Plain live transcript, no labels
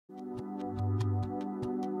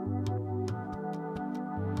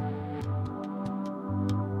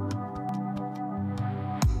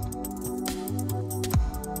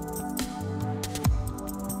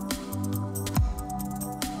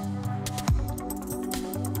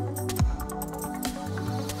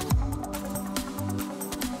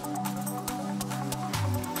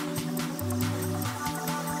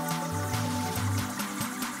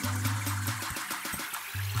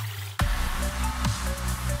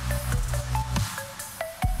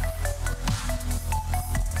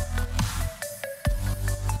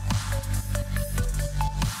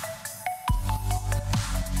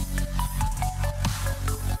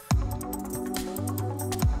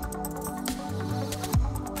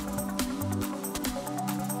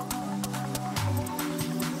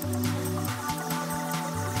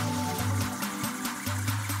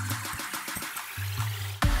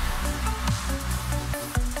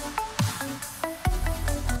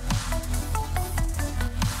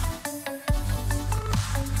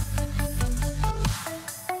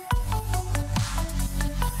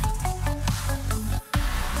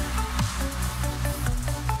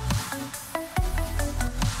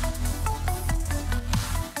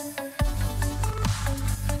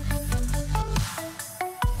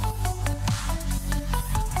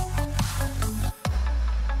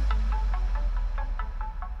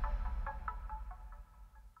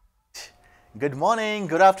Good morning,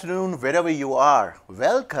 good afternoon, wherever you are.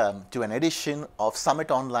 Welcome to an edition of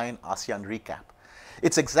Summit Online ASEAN Recap.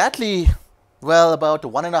 It's exactly, about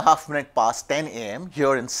 1.5 minutes past 10 a.m.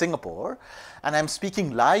 here in Singapore, and I'm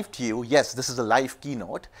speaking live to you. Yes, this is a live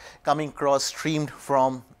keynote coming across streamed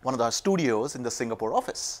from one of our studios in the Singapore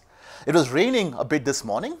office. It was raining a bit this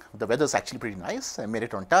morning. The weather's actually pretty nice. I made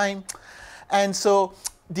it on time. And so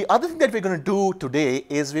the other thing that we're going to do today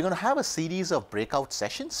is we're going to have a series of breakout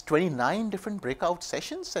sessions, 29 different breakout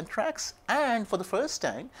sessions and tracks. And for the first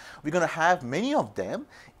time, we're going to have many of them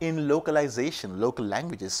in localization, local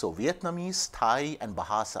languages. So Vietnamese, Thai, and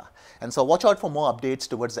Bahasa. And so watch out for more updates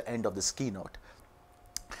towards the end of this keynote.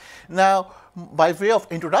 Now, by way of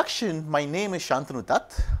introduction, my name is Santanu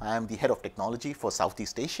Dutt. I am the head of technology for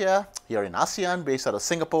Southeast Asia here in ASEAN, based out of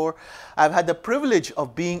Singapore. I've had the privilege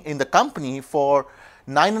of being in the company for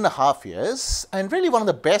 9.5 years, and really one of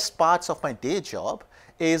the best parts of my day job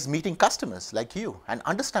is meeting customers like you and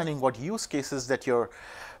understanding what use cases that you're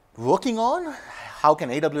working on. How can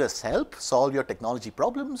AWS help solve your technology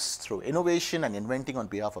problems through innovation and inventing on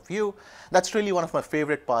behalf of you? That's really one of my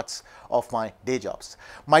favorite parts of my day jobs.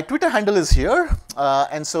 My Twitter handle is here,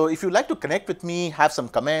 and so if you'd like to connect with me, have some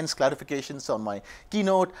comments, clarifications on my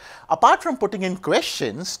keynote, apart from putting in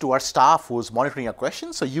questions to our staff who's monitoring your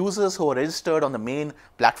questions, so users who are registered on the main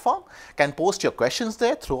platform can post your questions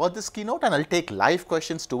there throughout this keynote, and I'll take live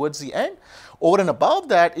questions towards the end. Over and above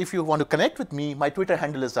that, if you want to connect with me, my Twitter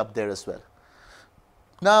handle is up there as well.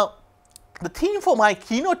 Now, the theme for my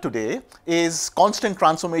keynote today is constant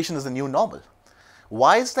transformation is the new normal.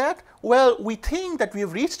 Why is that? Well, we think that we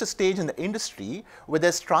have reached a stage in the industry where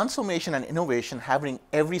there's transformation and innovation happening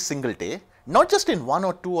every single day, not just in 1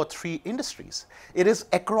 or 2 or 3 industries. It is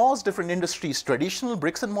across different industries, traditional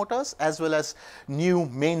bricks and mortars, as well as new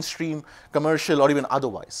mainstream commercial or even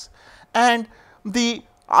otherwise. And the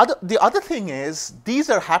other thing is,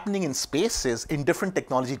 these are happening in spaces in different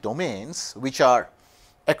technology domains, which are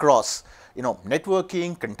across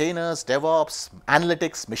networking, containers, DevOps,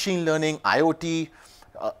 analytics, machine learning, IoT,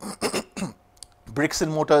 bricks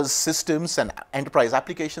and mortars systems and enterprise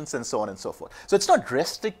applications, and so on and so forth. So it's not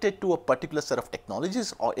restricted to a particular set of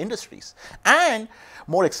technologies or industries. And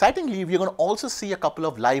more excitingly, we're going to also see a couple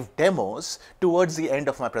of live demos towards the end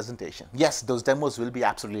of my presentation. Yes, those demos will be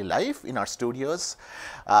absolutely live in our studios.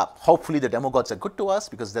 Hopefully the demo gods are good to us,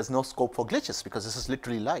 because there's no scope for glitches, because this is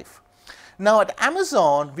literally live. Now at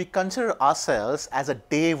Amazon, we consider ourselves as a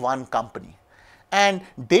day one company. And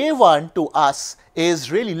day one to us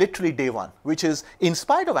is really literally day one, which is in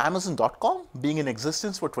spite of Amazon.com being in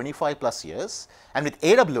existence for 25 plus years, and with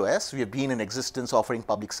AWS, we have been in existence offering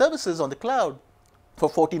public services on the cloud for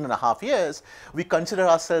 14.5 years, we consider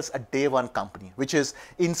ourselves a day one company, which is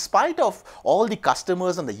in spite of all the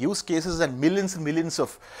customers and the use cases and millions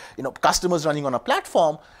of customers running on a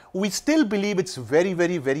platform, we still believe it's very,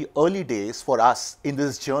 very, very early days for us in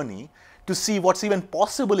this journey to see what's even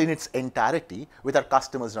possible in its entirety with our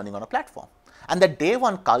customers running on a platform. And that day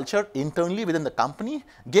one culture internally within the company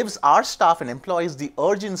gives our staff and employees the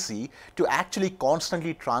urgency to actually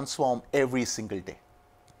constantly transform every single day.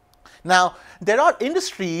 Now, there are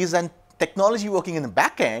industries and technology working in the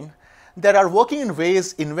back end that are working in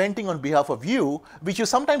ways inventing on behalf of you, which you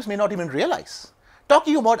sometimes may not even realize.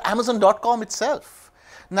 Talking about Amazon.com itself.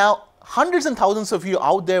 Now, hundreds and thousands of you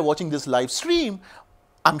out there watching this live stream,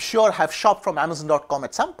 I'm sure have shopped from Amazon.com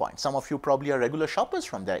at some point. Some of you probably are regular shoppers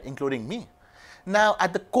from there, including me. Now,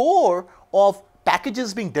 at the core of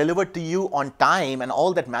packages being delivered to you on time and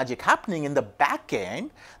all that magic happening in the back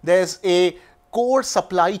end, there's a core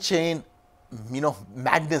supply chain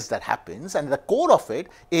madness that happens, and the core of it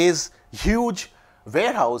is huge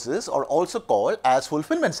warehouses, or also called as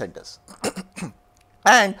fulfillment centers.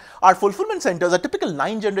 And our fulfillment centers, a typical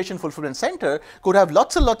 9th generation fulfillment center, could have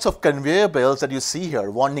lots and lots of conveyor belts that you see here,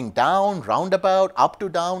 winding down, roundabout, up to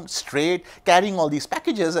down, straight, carrying all these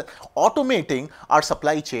packages and automating our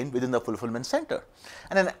supply chain within the fulfillment center.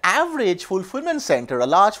 And an average fulfillment center, a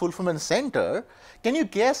large fulfillment center, can you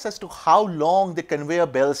guess as to how long the conveyor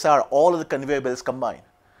belts are, all of the conveyor belts combined?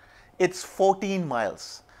 It's 14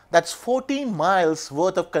 miles. That's 14 miles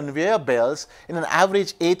worth of conveyor belts in an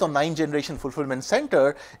average 8th or 9th generation fulfillment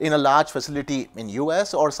center in a large facility in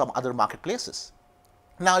US or some other marketplaces.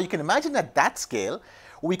 Now you can imagine at that scale,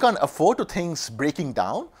 we can't afford to things breaking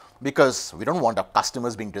down, because we don't want our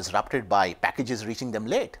customers being disrupted by packages reaching them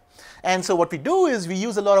late. And so what we do is we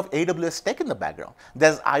use a lot of AWS tech in the background.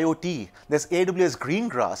 There's IoT, there's AWS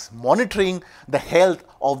Greengrass monitoring the health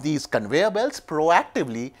of these conveyor belts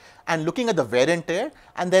proactively and looking at the wear and tear,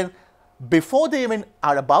 and then before they even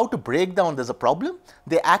are about to break down, there's a problem,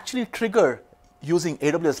 they actually trigger using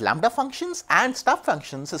AWS Lambda functions and stub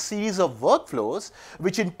functions, a series of workflows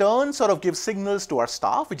which in turn sort of give signals to our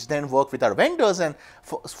staff, which then work with our vendors and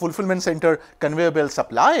fulfillment center conveyor belt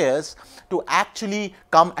suppliers to actually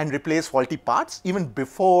come and replace faulty parts even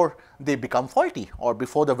before they become faulty or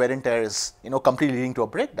before the wear and tear is completely leading to a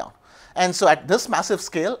breakdown. And so at this massive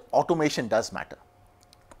scale, automation does matter.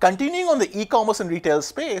 Continuing on the e-commerce and retail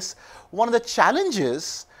space, one of the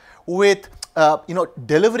challenges with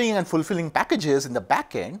delivering and fulfilling packages in the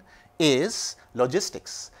back end is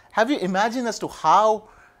logistics. Have you imagined as to how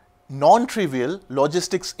non-trivial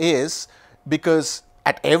logistics is, because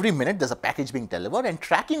at every minute there's a package being delivered and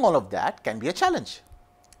tracking all of that can be a challenge.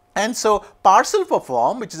 And so Parcel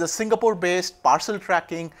Perform, which is a Singapore-based parcel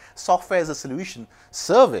tracking software as a solution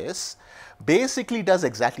service, basically does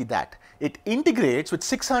exactly that. It integrates with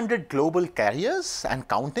 600 global carriers and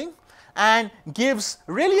counting, and gives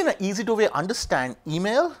really an easy to way understand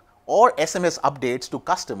email or SMS updates to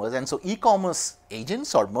customers. And so e-commerce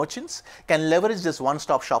agents or merchants can leverage this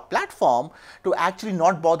one-stop shop platform to actually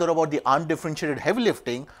not bother about the undifferentiated heavy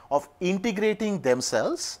lifting of integrating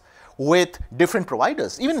themselves with different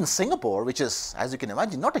providers. Even in Singapore, which is, as you can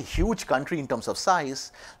imagine, not a huge country in terms of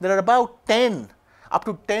size, there are about up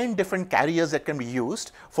to 10 different carriers that can be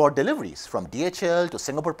used for deliveries, from DHL to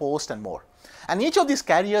Singapore Post and more. And each of these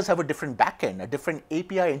carriers have a different backend, a different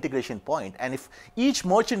API integration point. And if each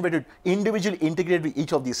merchant were to individually integrate with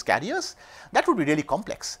each of these carriers, that would be really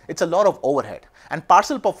complex. It's a lot of overhead. And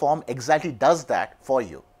Parcel Perform exactly does that for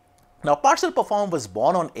you. Now, Parcel Perform was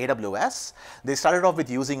born on AWS. They started off with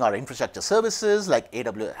using our infrastructure services like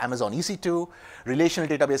Amazon EC2, relational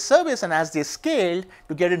database service, and as they scaled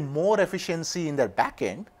to get in more efficiency in their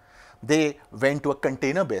backend, they went to a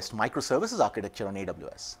container-based microservices architecture on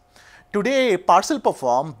AWS. Today, Parcel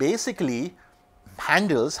Perform basically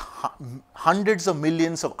handles hundreds of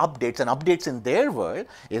millions of updates, and updates in their world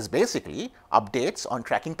is basically updates on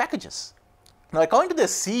tracking packages. Now, according to their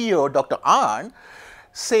CEO, Dr. Ahn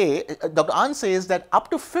says that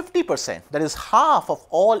up to 50%, that is half of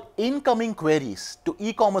all incoming queries to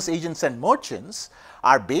e-commerce agents and merchants,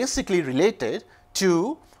 are basically related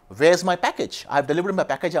to where's my package? I've delivered my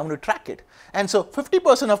package, I'm going to track it. And so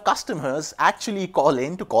 50% of customers actually call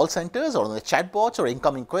in to call centers or on the chatbots or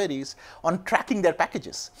incoming queries on tracking their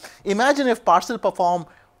packages. Imagine if Parcel Perform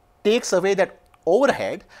takes away that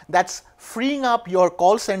overhead, that's freeing up your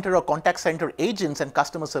call center or contact center agents and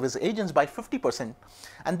customer service agents by 50%.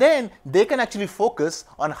 And then they can actually focus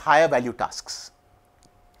on higher value tasks.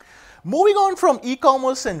 Moving on from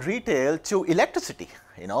e-commerce and retail to electricity,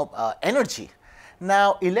 energy.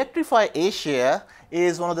 Now, Electrify Asia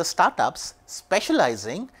is one of the startups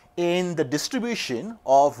specializing in the distribution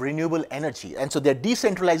of renewable energy. And so they're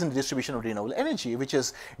decentralizing the distribution of renewable energy, which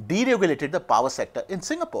has deregulated the power sector in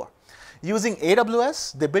Singapore. Using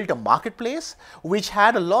AWS, they built a marketplace which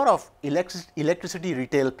had a lot of electricity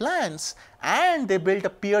retail plans, and they built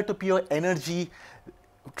a peer-to-peer energy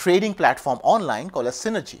trading platform online called as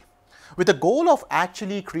Synergy. With the goal of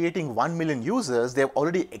actually creating 1 million users, they've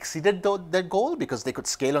already exceeded that goal because they could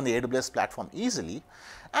scale on the AWS platform easily.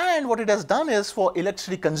 And what it has done is, for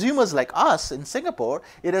electricity consumers like us in Singapore,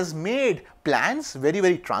 it has made plans very,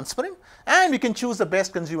 very transparent, and we can choose the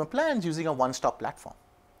best consumer plans using a one-stop platform.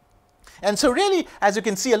 And so really, as you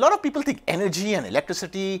can see, a lot of people think energy and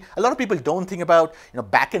electricity. A lot of people don't think about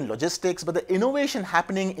back-end logistics, but the innovation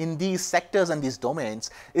happening in these sectors and these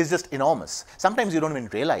domains is just enormous. Sometimes you don't even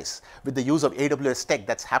realize with the use of AWS tech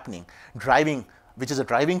that's happening, which is a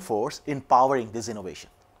driving force in powering this innovation.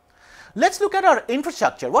 Let's look at our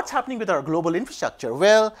infrastructure. What's happening with our global infrastructure?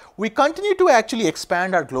 Well, we continue to actually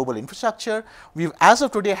expand our global infrastructure. We, as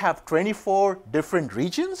of today, have 24 different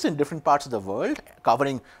regions in different parts of the world,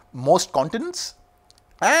 covering most continents.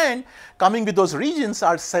 And coming with those regions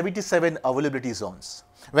are 77 availability zones.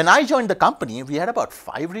 When I joined the company, we had about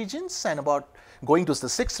 5 regions, and going to the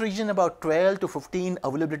 6th region, about 12 to 15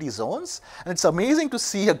 availability zones. And it's amazing to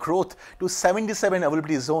see a growth to 77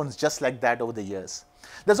 availability zones just like that over the years.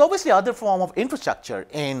 There's obviously other form of infrastructure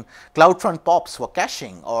in CloudFront POPs for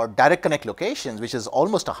caching, or direct connect locations, which is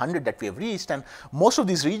almost 100 that we have reached, and most of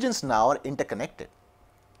these regions now are interconnected.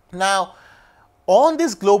 Now, on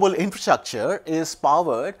this global infrastructure is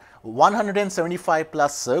powered 175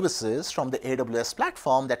 plus services from the AWS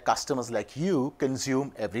platform that customers like you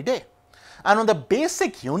consume every day. And on the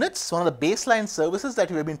basic units, one of the baseline services that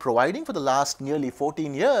we have been providing for the last nearly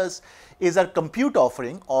 14 years is our compute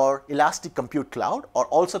offering, or Elastic Compute Cloud, or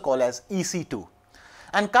also called as EC2.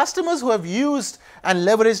 And customers who have used and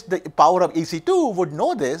leveraged the power of EC2 would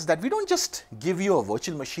know this, that we don't just give you a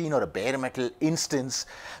virtual machine or a bare metal instance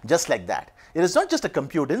just like that. It is not just a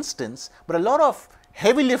compute instance, but a lot of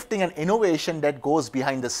heavy lifting and innovation that goes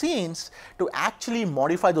behind the scenes to actually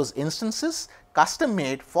modify those instances, custom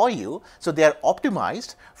made for you, so they are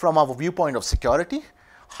optimized from our viewpoint of security,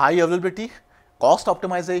 high availability, cost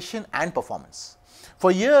optimization, and performance.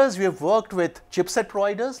 For years, we have worked with chipset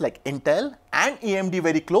providers like Intel and AMD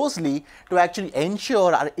very closely to actually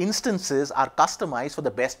ensure our instances are customized for the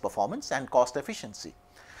best performance and cost efficiency.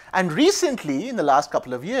 And recently, in the last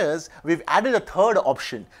couple of years, we've added a third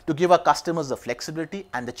option to give our customers the flexibility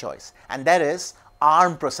and the choice, and that is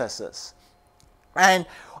ARM processors. And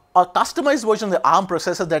a customized version of the ARM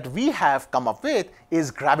processor that we have come up with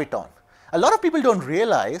is Graviton. A lot of people don't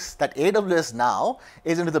realize that AWS now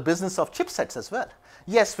is into the business of chipsets as well.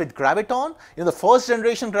 Yes, with Graviton, the first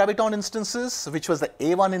generation Graviton instances, which was the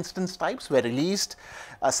A1 instance types, were released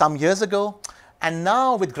some years ago. And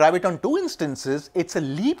now with Graviton 2 instances, it's a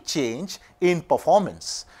leap change in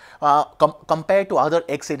performance compared to other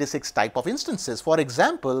x86 type of instances. For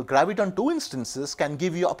example, Graviton 2 instances can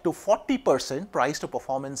give you up to 40% price to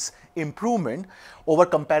performance improvement over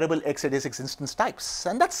comparable x86 instance types.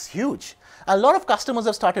 And that's huge. A lot of customers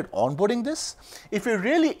have started onboarding this. If you're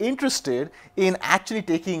really interested in actually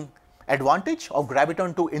taking advantage of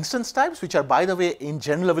Graviton 2 instance types, which are, by the way, in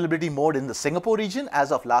general availability mode in the Singapore region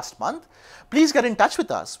as of last month, please get in touch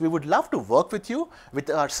with us. We would love to work with you, with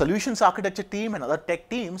our solutions architecture team and other tech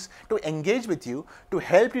teams, to engage with you, to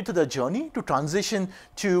help you through the journey to transition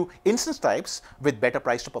to instance types with better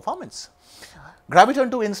price to performance.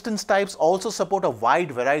 Graviton 2 instance types also support a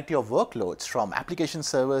wide variety of workloads, from application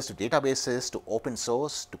servers to databases to open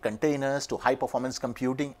source to containers to high performance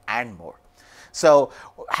computing and more. So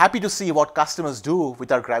happy to see what customers do with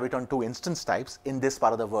our Graviton 2 instance types in this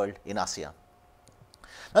part of the world in ASEAN.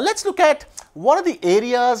 Now let's look at what are the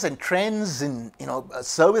areas and trends in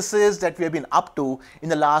services that we have been up to in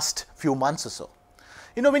the last few months or so.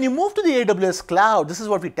 When you move to the AWS cloud, this is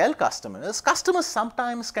what we tell customers. Customers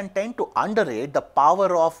sometimes can tend to underrate the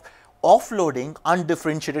power of offloading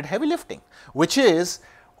undifferentiated heavy lifting, which is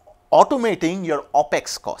automating your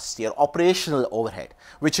OPEX costs, your operational overhead,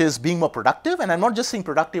 which is being more productive. And I'm not just saying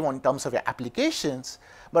productive in terms of your applications,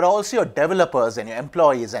 but also your developers and your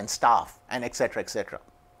employees and staff and etc., etc.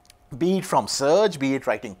 Be it from search, be it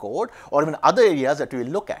writing code, or even other areas that we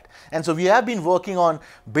will look at. And so we have been working on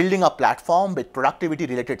building a platform with productivity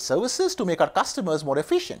related services to make our customers more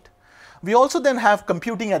efficient. We also then have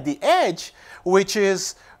computing at the edge, which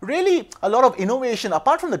is really a lot of innovation.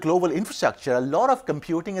 Apart from the global infrastructure, a lot of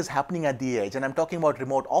computing is happening at the edge. And I'm talking about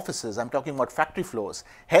remote offices, I'm talking about factory floors,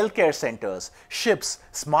 healthcare centers, ships,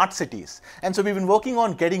 smart cities. And so we've been working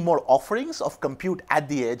on getting more offerings of compute at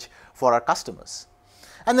the edge for our customers.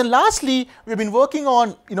 And then lastly, we've been working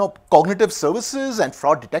on cognitive services and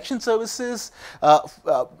fraud detection services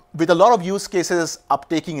with a lot of use cases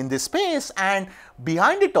uptaking in this space. And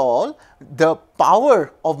behind it all, the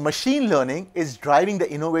power of machine learning is driving the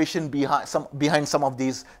innovation behind some of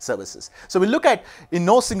these services. So we'll look at, in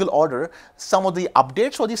no single order, some of the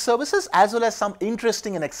updates for these services, as well as some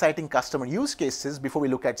interesting and exciting customer use cases before we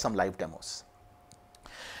look at some live demos.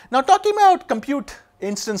 Now, talking about compute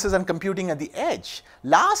instances and computing at the edge.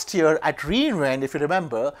 Last year at reInvent, if you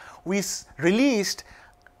remember, we released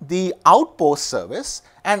the Outpost service,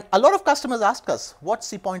 and a lot of customers ask us, what's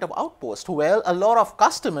the point of Outpost? Well, a lot of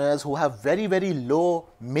customers who have very, very low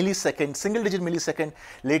millisecond, single-digit millisecond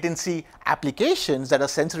latency applications that are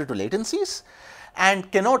sensitive to latencies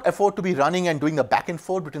and cannot afford to be running and doing the back and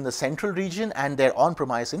forth between the central region and their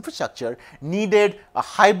on-premise infrastructure needed a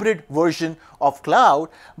hybrid version of cloud,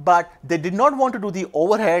 but they did not want to do the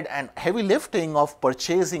overhead and heavy lifting of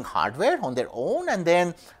purchasing hardware on their own and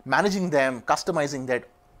then managing them, customizing that,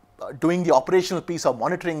 doing the operational piece of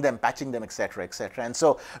monitoring them, patching them, etc., etc. And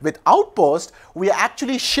so with Outpost, we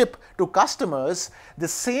actually ship to customers the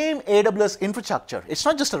same AWS infrastructure. It's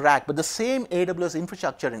not just a rack, but the same AWS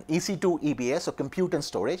infrastructure in EC2 EBS, or compute and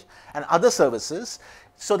storage, and other services,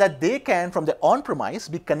 so that they can, from their on-premise,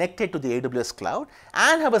 be connected to the AWS cloud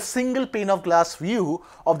and have a single pane of glass view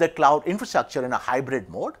of their cloud infrastructure in a hybrid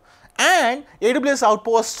mode. And AWS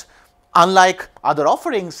Outpost, unlike other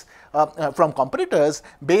offerings from competitors,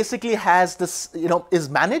 basically has this, is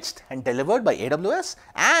managed and delivered by AWS,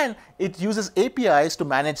 and it uses APIs to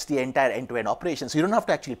manage the entire end-to-end operation. So you don't have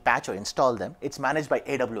to actually patch or install them. It's managed by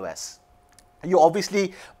AWS. You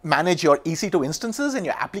obviously manage your EC2 instances and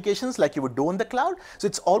your applications like you would do in the cloud. So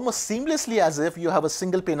it's almost seamlessly as if you have a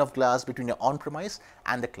single pane of glass between your on-premise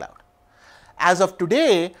and the cloud. As of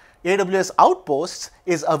today, AWS Outposts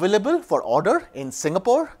is available for order in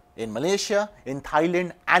Singapore, in Malaysia, in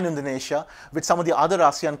Thailand, and Indonesia, with some of the other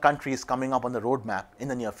ASEAN countries coming up on the roadmap in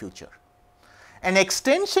the near future. An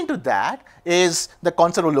extension to that is the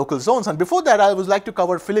concept of local zones. And before that, I would like to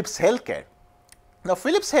cover Philips Healthcare. Now,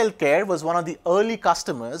 Philips Healthcare was one of the early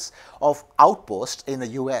customers of Outpost in the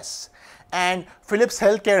US. And Philips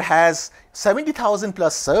Healthcare has 70,000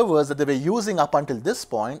 plus servers that they were using up until this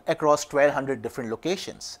point across 1,200 different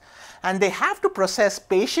locations. And they have to process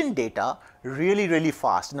patient data really, really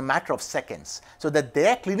fast in a matter of seconds so that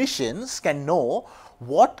their clinicians can know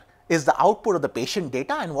what is the output of the patient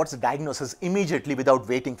data and what's the diagnosis immediately without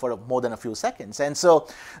waiting for more than a few seconds. And so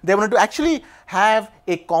they wanted to actually have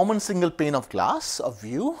a common single pane of glass of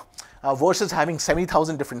view versus having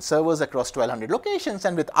 70,000 different servers across 1,200 locations.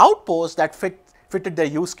 And with Outpost, that fitted their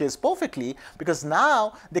use case perfectly, because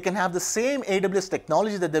now they can have the same AWS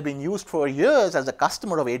technology that they've been used for years as a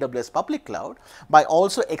customer of AWS public cloud by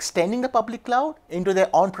also extending the public cloud into their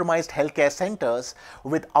on-premise healthcare centers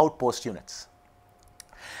with Outpost units.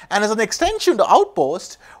 And as an extension to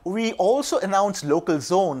Outpost, we also announced local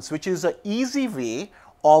zones, which is an easy way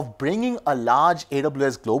of bringing a large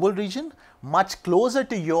AWS global region much closer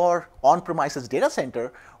to your on-premises data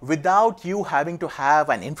center without you having to have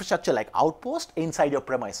an infrastructure like Outpost inside your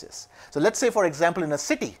premises. So let's say, for example, in a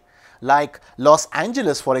city like Los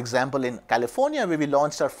Angeles, for example, in California, where we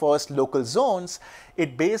launched our first local zones,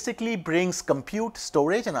 it basically brings compute,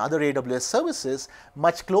 storage, and other AWS services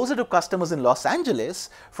much closer to customers in Los Angeles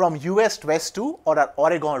from US West 2 or our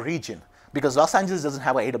Oregon region, because Los Angeles doesn't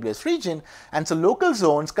have an AWS region. And so local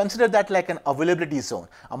zones, consider that like an availability zone,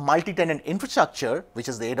 a multi-tenant infrastructure, which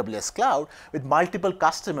is the AWS cloud, with multiple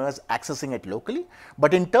customers accessing it locally,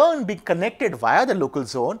 but in turn be connected via the local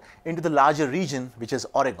zone into the larger region, which is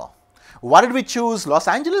Oregon. Why did we choose Los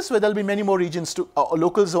Angeles, where there'll be many more regions to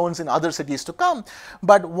local zones in other cities to come?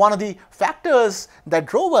 But one of the factors that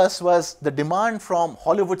drove us was the demand from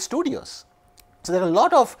Hollywood studios. So there are a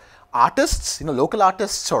lot of artists, local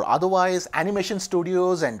artists or otherwise, animation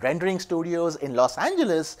studios and rendering studios in Los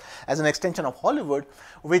Angeles as an extension of Hollywood,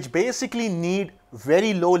 which basically need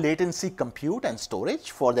very low latency compute and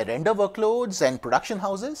storage for their render workloads and production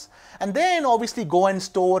houses, and then obviously go and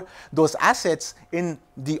store those assets in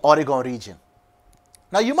the Oregon region.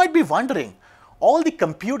 Now you might be wondering, all the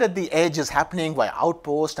compute at the edge is happening via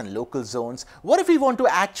Outpost and local zones. What if we want to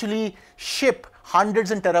actually ship hundreds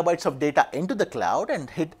and terabytes of data into the cloud and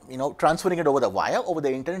transferring it over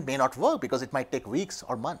the internet may not work because it might take weeks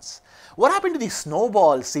or months? What happened to the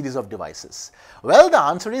Snowball series of devices? Well, the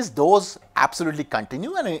answer is those absolutely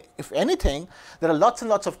continue, and if anything, there are lots and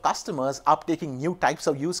lots of customers uptaking new types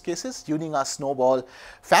of use cases using our Snowball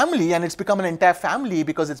family, and it's become an entire family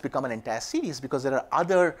because it's become an entire series, because there are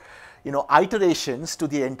other iterations to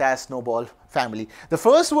the entire Snowball family. The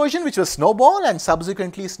first version, which was Snowball, and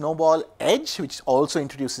subsequently Snowball Edge, which also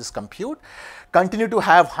introduces compute, continue to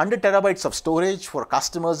have 100 terabytes of storage for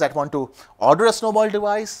customers that want to order a Snowball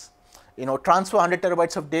device, transfer 100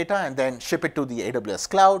 terabytes of data and then ship it to the AWS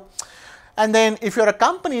cloud. And then if you're a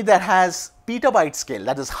company that has petabyte scale,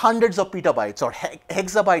 that is hundreds of petabytes or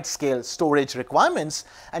hexabyte scale storage requirements,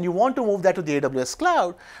 and you want to move that to the AWS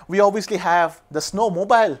cloud, we obviously have the Snow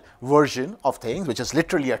Mobile version of things, which is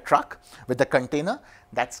literally a truck with a container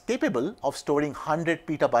that's capable of storing 100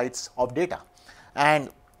 petabytes of data. And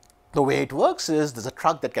the way it works is there's a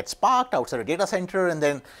truck that gets parked outside a data center and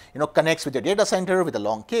then connects with your data center with a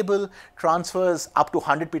long cable, transfers up to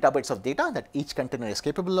 100 petabytes of data that each container is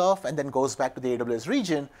capable of, and then goes back to the AWS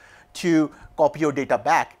region to copy your data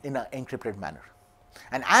back in an encrypted manner.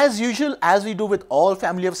 And as usual, as we do with all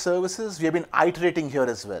family of services, we have been iterating here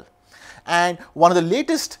as well. And one of the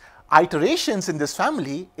latest iterations in this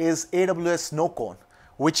family is AWS Snowcone,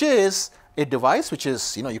 which is a device which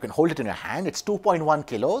is, you can hold it in your hand. It's 2.1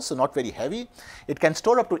 kilos, so not very heavy. It can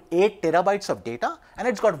store up to 8 terabytes of data, and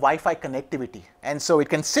it's got Wi-Fi connectivity. And so it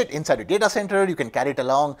can sit inside a data center. You can carry it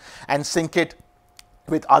along and sync it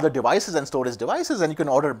with other devices and storage devices, and you can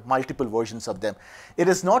order multiple versions of them. It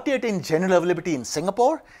is not yet in general availability in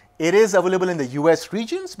Singapore. It is available in the US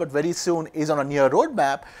regions, but very soon is on a near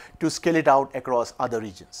roadmap to scale it out across other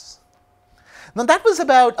regions. Now that was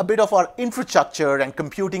about a bit of our infrastructure and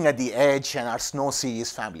computing at the edge and our Snow series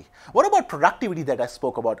family. What about productivity that I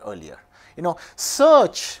spoke about earlier?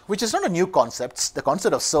 Search, which is not a new concept. The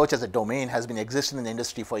concept of search as a domain has been existing in the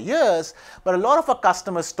industry for years, but a lot of our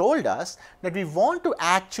customers told us that we want to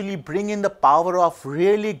actually bring in the power of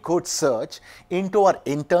really good search into our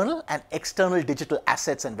internal and external digital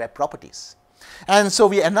assets and web properties. And so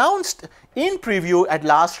we announced in preview at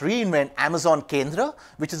last reInvent Amazon Kendra,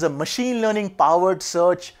 which is a machine learning powered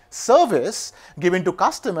search service given to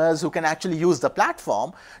customers who can actually use the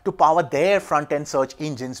platform to power their front-end search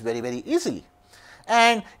engines very, very easily.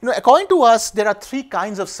 And according to us, there are three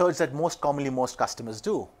kinds of search that most commonly most customers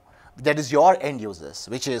do. That is your end users,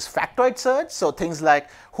 which is factoid search. So things like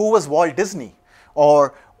who was Walt Disney,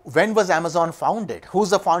 or when was Amazon founded? Who's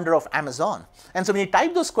the founder of Amazon? And so when you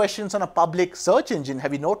type those questions on a public search engine,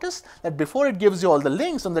 have you noticed that before it gives you all the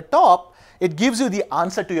links on the top, it gives you the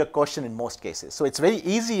answer to your question in most cases. So it's very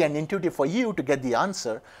easy and intuitive for you to get the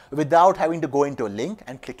answer without having to go into a link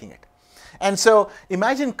and clicking it. And so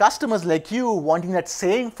imagine customers like you wanting that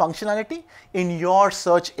same functionality in your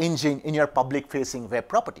search engine, in your public facing web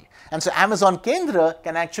property. And so Amazon Kendra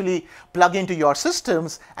can actually plug into your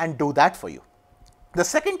systems and do that for you. The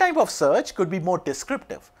second type of search could be more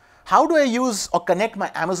descriptive. How do I use or connect my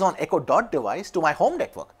Amazon Echo Dot device to my home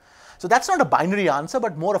network? So that's not a binary answer,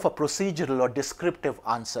 but more of a procedural or descriptive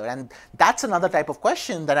answer. And that's another type of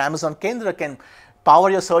question that Amazon Kendra can power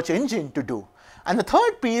your search engine to do. And the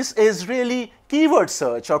third piece is really keyword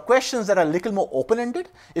search, or questions that are a little more open-ended.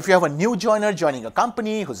 If you have a new joiner joining a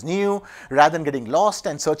company who's new, rather than getting lost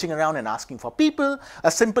and searching around and asking for people, a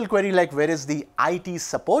simple query like where is the IT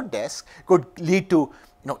support desk could lead to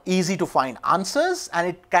easy to find answers, and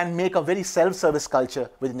it can make a very self-service culture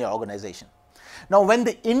within your organization. Now, when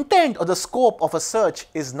the intent or the scope of a search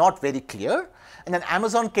is not very clear, and then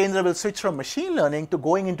Amazon Kendra will switch from machine learning to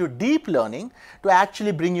going into deep learning to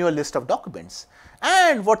actually bring you a list of documents.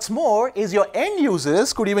 And what's more is your end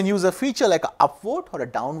users could even use a feature like an upvote or a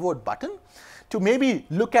downvote button to maybe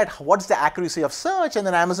look at what's the accuracy of search, and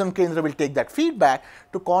then Amazon Kendra will take that feedback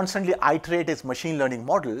to constantly iterate its machine learning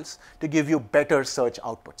models to give you better search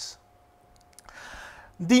outputs.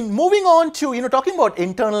 Moving on to talking about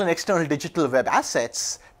internal and external digital web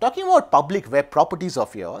assets, talking about public web properties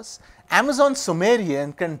of yours, Amazon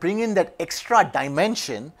Sumerian can bring in that extra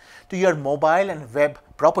dimension to your mobile and web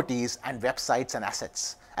properties and websites and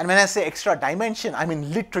assets. And when I say extra dimension, I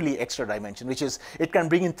mean literally extra dimension, which is it can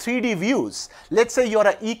bring in 3D views. Let's say you're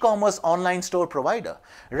an e-commerce online store provider.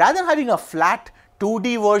 Rather than having a flat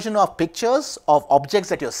 2D version of pictures of objects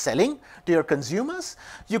that you're selling to your consumers,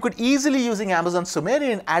 you could easily, using Amazon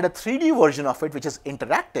Sumerian, add a 3D version of it, which is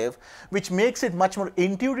interactive, which makes it much more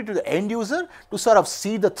intuitive to the end user to sort of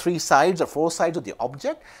see the 3 sides or 4 sides of the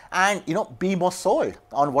object and be more sold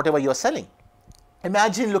on whatever you're selling.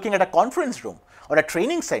 Imagine looking at a conference room or a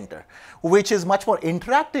training center, which is much more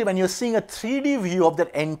interactive, and you're seeing a 3D view of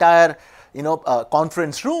that entire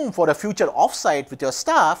conference room for a future offsite with your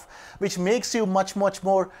staff, which makes you much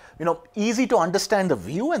more easy to understand the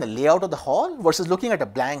view and the layout of the hall versus looking at a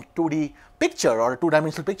blank 2D picture or a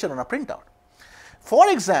 2-dimensional picture on a printout. For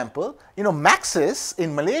example, Maxis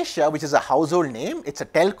in Malaysia, which is a household name, it's a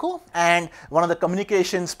telco and one of the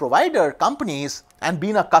communications provider companies, and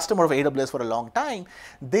been a customer of AWS for a long time,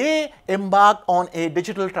 they embarked on a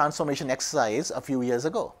digital transformation exercise a few years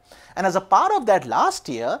ago. And as a part of that last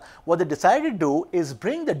year, what they decided to do is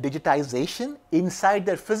bring the digitization inside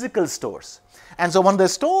their physical stores. And so one of the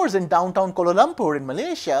stores in downtown Kuala Lumpur in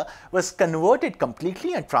Malaysia was converted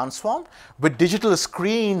completely and transformed with digital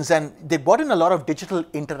screens, and they brought in a lot of digital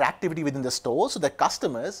interactivity within the store so that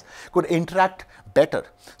customers could interact better.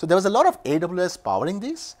 So there was a lot of AWS powering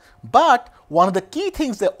these, but one of the key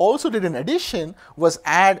things they also did in addition was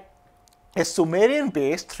add a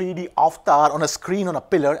Sumerian-based 3D avatar on a screen on a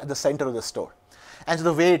pillar at the center of the store. And so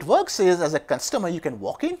the way it works is, as a customer, you can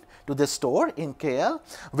walk in to this store in KL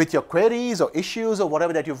with your queries or issues or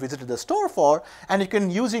whatever that you visited the store for, and you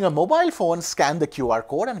can, using a mobile phone, scan the QR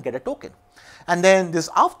code and get a token. And then this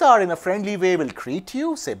avatar in a friendly way will greet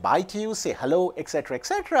you, say bye to you, say hello, etc.,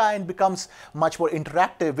 and becomes much more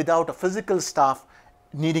interactive without a physical staff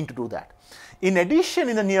needing to do that. In addition,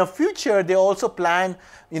 in the near future, they also plan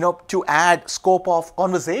to add scope of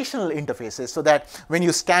conversational interfaces so that when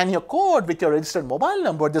you scan your code with your registered mobile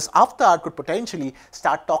number, this avatar could potentially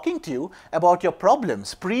start talking to you about your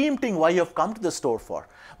problems, preempting why you have come to the store for,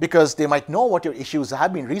 because they might know what your issues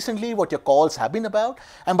have been recently, what your calls have been about,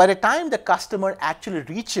 and by the time the customer actually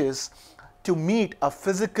reaches to meet a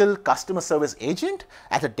physical customer service agent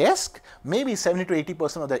at a desk, maybe 70 to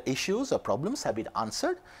 80% of their issues or problems have been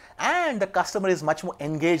answered, and the customer is much more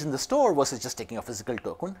engaged in the store versus just taking a physical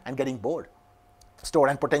token and getting bored store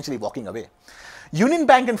and potentially walking away. Union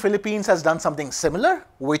Bank in Philippines has done something similar,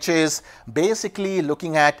 which is basically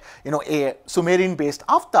looking at a Sumerian-based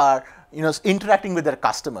avatar interacting with their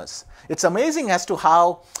customers. It's amazing as to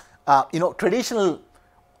how traditional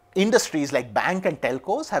industries like bank and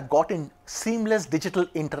telcos have gotten seamless digital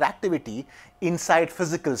interactivity inside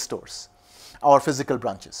physical stores or physical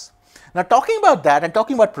branches. Now, talking about that and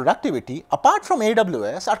talking about productivity, apart from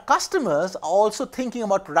AWS, our customers are also thinking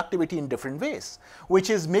about productivity in different ways, which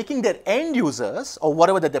is making their end users or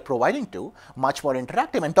whatever that they're providing to much more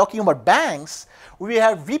interactive. And talking about banks, we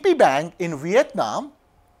have VP Bank in Vietnam,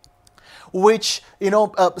 which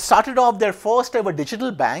started off their first ever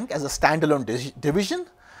digital bank as a standalone division,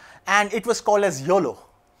 and it was called as YOLO.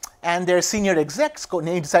 And their senior execs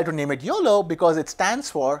decided to name it YOLO because it stands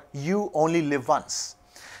for You Only Live Once.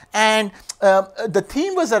 And the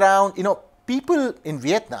theme was around, people in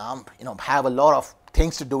Vietnam, have a lot of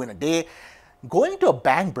things to do in a day. Going to a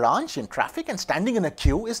bank branch in traffic and standing in a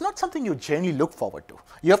queue is not something you generally look forward to.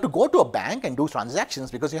 You have to go to a bank and do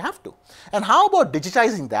transactions because you have to. And how about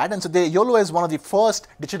digitizing that? And so YOLO is one of the first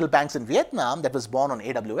digital banks in Vietnam that was born on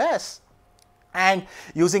AWS. And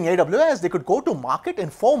using AWS, they could go to market in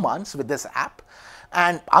 4 months with this app.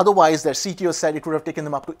 And otherwise, their CTO said it would have taken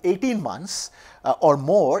them up to 18 months or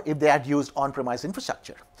more if they had used on-premise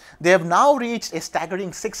infrastructure. They have now reached a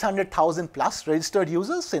staggering 600,000 plus registered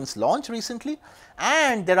users since launch recently,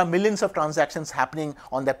 and there are millions of transactions happening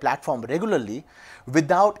on their platform regularly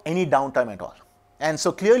without any downtime at all. And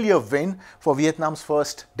so clearly a win for Vietnam's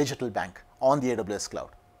first digital bank on the AWS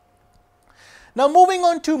cloud. Now moving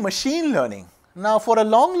on to machine learning. Now, for a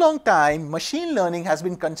long time, machine learning has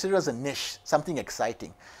been considered as a niche, something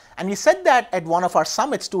exciting. And we said that at one of our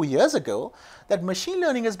summits 2 years ago, that machine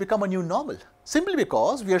learning has become a new normal, simply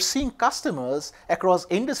because we are seeing customers across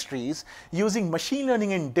industries using machine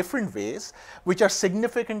learning in different ways, which are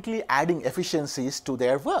significantly adding efficiencies to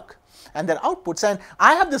their work and their outputs. And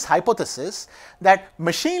I have this hypothesis that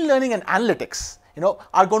machine learning and analytics,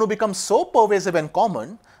 are going to become so pervasive and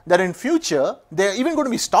common that in future, they're even going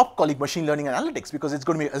to be stopped calling machine learning and analytics, because it's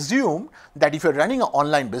going to be assumed that if you're running an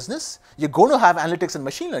online business, you're going to have analytics and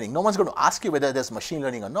machine learning. No one's going to ask you whether there's machine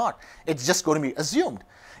learning or not. It's just going to be assumed.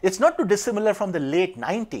 It's not too dissimilar from the late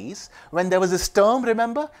 90s when there was this term,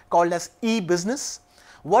 remember, called as e-business.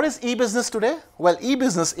 What is e-business today? Well,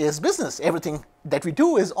 e-business is business. Everything that we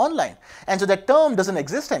do is online. And so that term doesn't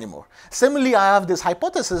exist anymore. Similarly, I have this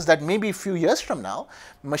hypothesis that maybe a few years from now,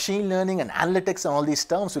 machine learning and analytics and all these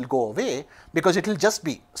terms will go away because it will just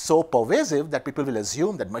be so pervasive that people will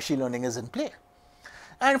assume that machine learning is in play.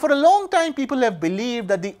 And for a long time, people have believed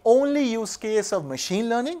that the only use case of machine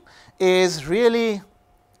learning is really,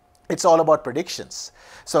 it's all about predictions.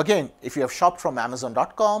 So again, if you have shopped from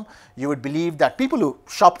Amazon.com, you would believe that people who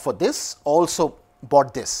shopped for this also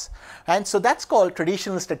bought this. And so that's called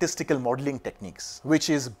traditional statistical modeling techniques,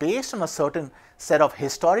 which is based on a certain set of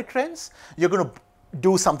historic trends. You're going to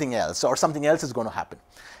do something else, or something else is going to happen.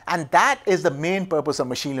 And that is the main purpose of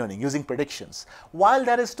machine learning, using predictions. While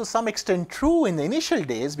that is to some extent true in the initial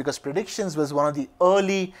days, because predictions was one of the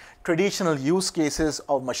early traditional use cases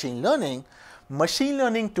of machine learning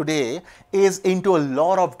today is into a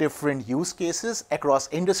lot of different use cases across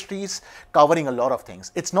industries, covering a lot of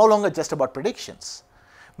things. It's no longer just about predictions.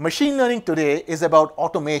 Machine learning today is about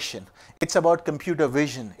automation. It's about computer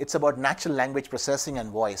vision. It's about natural language processing and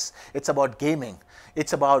voice. It's about gaming.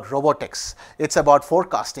 It's about robotics. It's about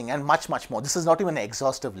forecasting and much, much more. This is not even an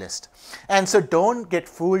exhaustive list. And so don't get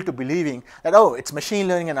fooled to believing that, oh, it's machine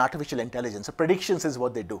learning and artificial intelligence. So predictions is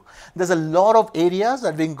what they do. There's a lot of areas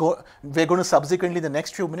that we're going to subsequently in the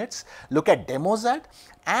next few minutes look at demos at,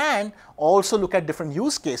 and also look at different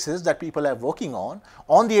use cases that people are working on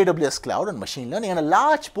the AWS cloud and machine learning. And a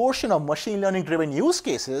large portion of machine learning driven use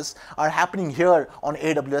cases are happening here on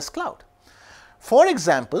AWS cloud. For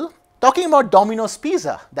example, talking about Domino's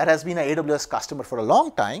Pizza, that has been an AWS customer for a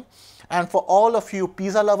long time. And for all of you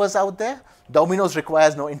pizza lovers out there, Domino's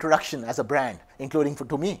requires no introduction as a brand, including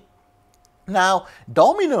to me. Now,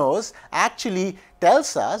 Domino's actually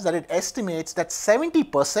tells us that it estimates that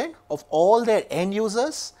 70% of all their end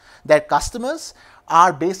users, their customers,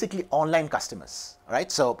 are basically online customers,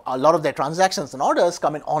 right? So a lot of their transactions and orders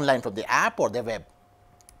come in online from the app or their web.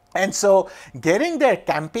 And so getting their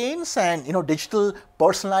campaigns and digital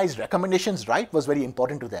personalized recommendations right was very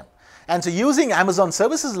important to them. And so using Amazon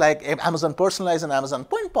services like Amazon Personalize and Amazon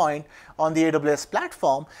Pinpoint on the AWS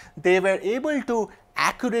platform, they were able to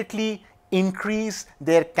accurately increase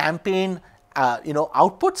their campaign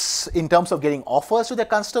outputs in terms of getting offers to their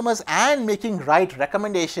customers and making right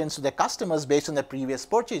recommendations to their customers based on their previous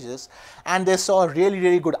purchases. And they saw a really,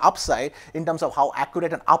 really good upside in terms of how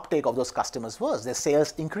accurate an uptake of those customers was. Their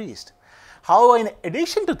sales increased. However, in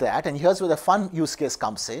addition to that, and here's where the fun use case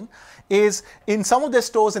comes in, is in some of their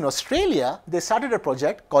stores in Australia, they started a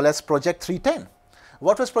project called as Project 310.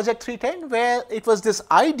 What was Project 310? Where it was this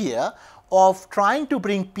idea of trying to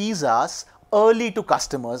bring pizzas early to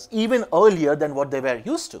customers, even earlier than what they were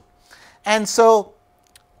used to. And so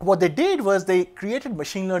what they did was they created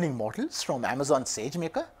machine learning models from Amazon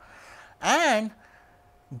SageMaker, and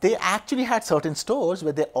they actually had certain stores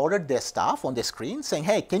where they ordered their staff on their screen saying,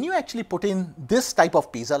 hey, can you actually put in this type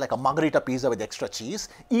of pizza, like a margarita pizza with extra cheese,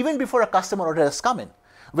 even before a customer order has come in,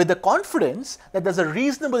 with the confidence that there's a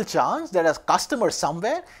reasonable chance that a customer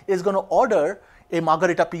somewhere is going to order a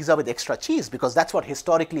margarita pizza with extra cheese, because that's what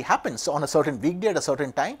historically happens. So on a certain weekday at a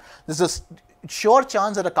certain time, there's a sure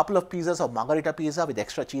chance that a couple of pizzas of margarita pizza with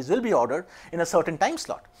extra cheese will be ordered in a certain time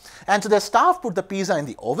slot. And so their staff put the pizza in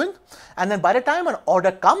the oven, and then by the time an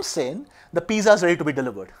order comes in, the pizza is ready to be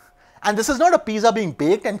delivered. And this is not a pizza being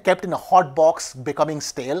baked and kept in a hot box becoming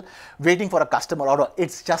stale, waiting for a customer order.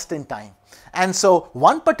 It's just in time. And so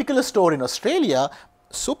one particular store in Australia,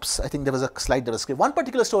 I think there was a slide that was skipped. One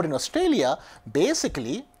particular store in Australia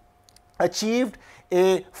basically achieved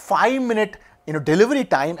a 5-minute delivery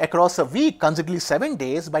time across a week, consecutively 7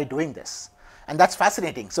 days, by doing this. And that's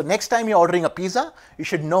fascinating. So next time you're ordering a pizza, you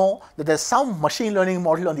should know that there's some machine learning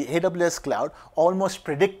model on the AWS cloud almost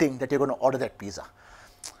predicting that you're going to order that pizza.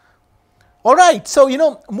 All right, so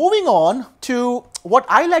moving on to what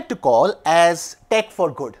I like to call as tech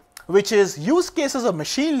for good, which is use cases of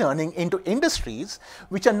machine learning into industries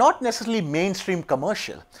which are not necessarily mainstream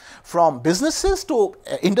commercial, from businesses to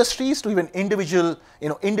industries to even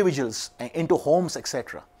individuals into homes,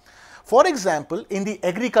 etc. For example, in the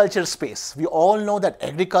agriculture space, we all know that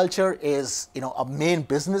agriculture is a main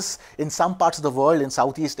business in some parts of the world, in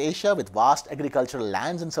Southeast Asia, with vast agricultural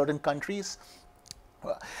lands in certain countries.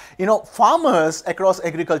 Farmers across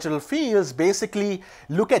agricultural fields basically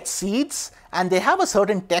look at seeds, and they have a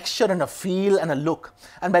certain texture and a feel and a look.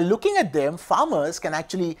 And by looking at them, farmers can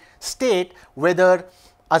actually state whether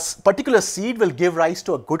a particular seed will give rise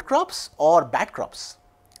to good crops or bad crops.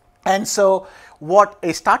 And so what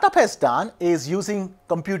a startup has done is, using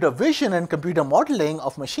computer vision and computer modeling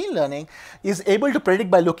of machine learning, is able to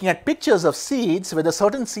predict by looking at pictures of seeds whether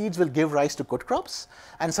certain seeds will give rise to good crops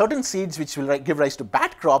and certain seeds which will give rise to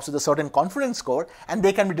bad crops with a certain confidence score, and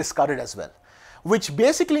they can be discarded as well, which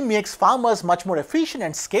basically makes farmers much more efficient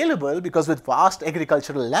and scalable, because with vast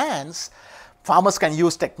agricultural lands, farmers can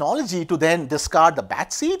use technology to then discard the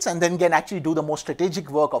bad seeds and then can actually do the more strategic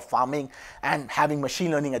work of farming and having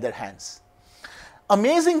machine learning at their hands.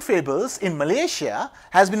 Amazing Fables in Malaysia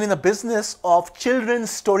has been in the business of children's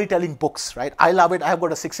storytelling books, right? I love it. I've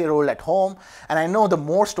got a 6-year-old at home, and I know the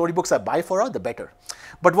more storybooks I buy for her, the better.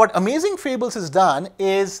 But what Amazing Fables has done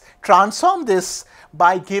is transform this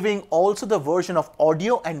by giving also the version of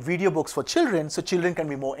audio and video books for children, so children can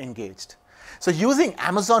be more engaged. So using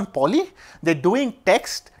Amazon Polly, they're doing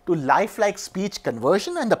text to lifelike speech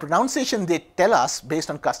conversion, and the pronunciation they tell us based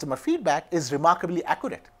on customer feedback is remarkably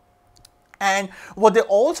accurate. And what they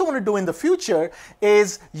also want to do in the future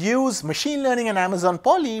is use machine learning and Amazon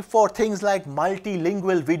Polly for things like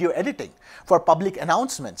multilingual video editing, for public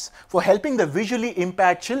announcements, for helping the visually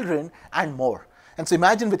impaired children, and more. And so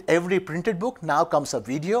imagine, with every printed book now comes a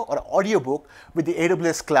video or an audio book with the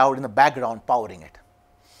AWS cloud in the background powering it.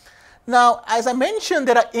 Now, as I mentioned,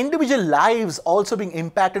 there are individual lives also being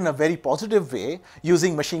impacted in a very positive way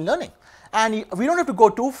using machine learning. And we don't have to go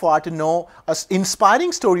too far to know an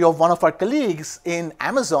inspiring story of one of our colleagues in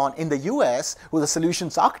Amazon in the US, who's a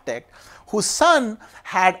solutions architect, whose son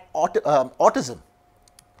had autism.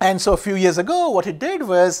 And so a few years ago, what he did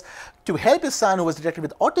was, to help his son, who was detected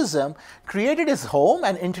with autism, created his home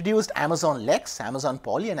and introduced Amazon Lex, Amazon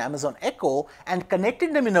Polly, and Amazon Echo, and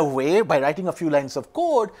connected them in a way by writing a few lines of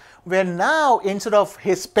code, where now, instead of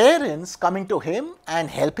his parents coming to him and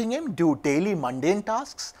helping him do daily mundane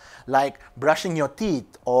tasks like brushing your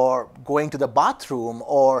teeth or going to the bathroom,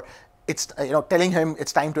 or telling him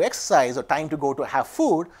it's time to exercise or time to go to have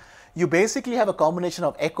food, you basically have a combination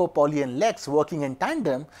of Echo, Polly, and Lex working in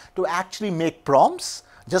tandem to actually make prompts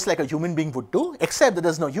just like a human being would do, except that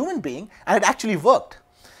there's no human being, and it actually worked.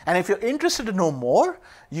 And if you're interested to know more,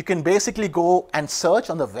 you can basically go and search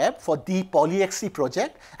on the web for the PolyXC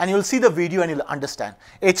project, and you'll see the video and you'll understand.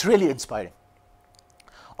 It's really inspiring.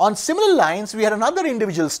 On similar lines, we had another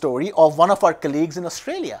individual story of one of our colleagues in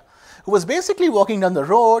Australia, who was basically walking down the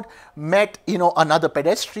road, met another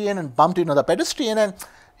pedestrian and bumped into another pedestrian, and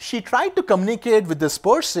she tried to communicate with this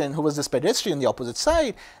person who was this pedestrian on the opposite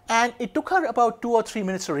side, and it took her about 2 or 3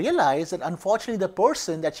 minutes to realize that unfortunately the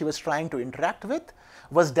person that she was trying to interact with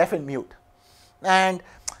was deaf and mute. And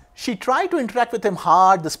she tried to interact with him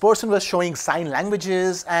hard. This person was showing sign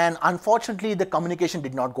languages, and unfortunately the communication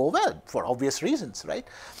did not go well for obvious reasons, right?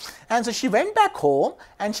 And so she went back home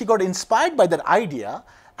and she got inspired by that idea,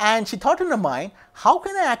 and she thought in her mind, how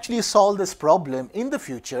can I actually solve this problem in the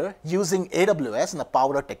future using AWS and the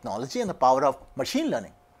power of technology and the power of machine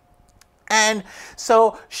learning? And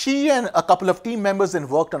so she and a couple of team members then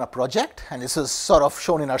worked on a project, and this is sort of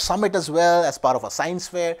shown in our summit as well as part of a science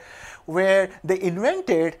fair, where they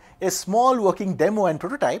invented a small working demo and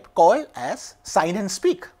prototype called as Sign and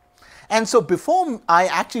Speak. And so before I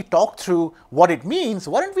actually talk through what it means,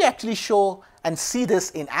 why don't we actually show and see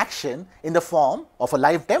this in action in the form of a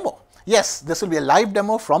live demo. Yes, this will be a live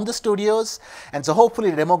demo from the studios, and so hopefully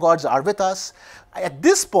the demo gods are with us. At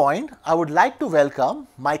this point, I would like to welcome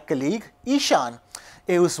my colleague Ishan,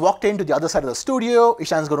 who's walked into the other side of the studio.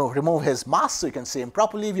 Ishan's going to remove his mask so you can see him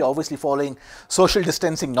properly. We're obviously following social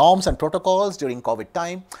distancing norms and protocols during COVID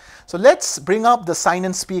time. So let's bring up the Sign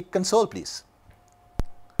and Speak console, please.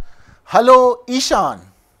 Hello, Ishan.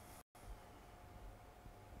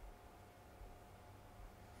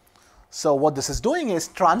 So what this is doing is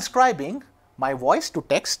transcribing my voice to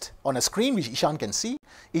text on a screen which Ishan can see.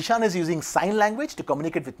 Ishan is using sign language to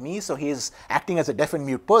communicate with me, so he is acting as a deaf and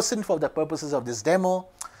mute person for the purposes of this demo.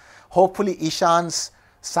 Hopefully Ishan's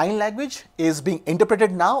sign language is being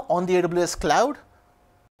interpreted now on the AWS cloud.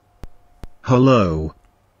 Hello.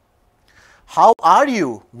 How are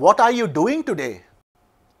you? What are you doing today?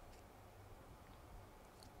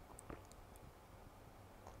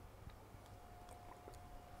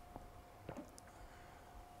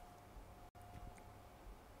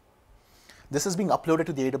 This is being uploaded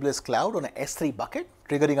to the AWS cloud on an S3 bucket,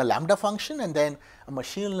 triggering a Lambda function, and then a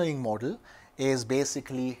machine learning model is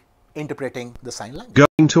basically interpreting the sign language.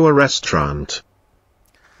 Going to a restaurant.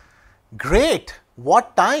 Great.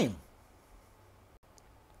 What time?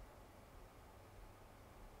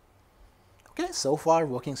 Okay, so far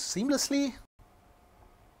working seamlessly.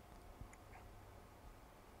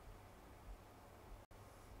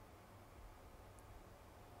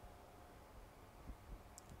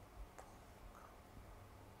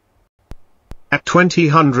 At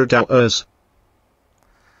 2000 hours.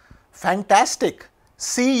 Fantastic.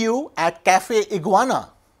 See you at Cafe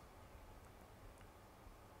Iguana.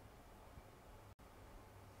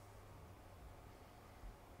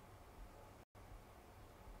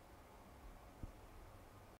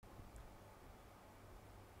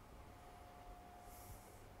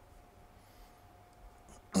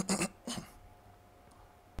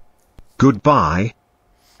 Goodbye.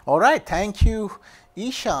 All right, thank you,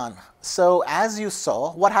 Ishan. So as you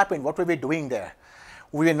saw, what happened? What were we doing there?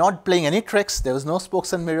 We were not playing any tricks. There was no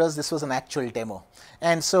spokes and mirrors. This was an actual demo.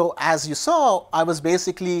 And so as you saw, I was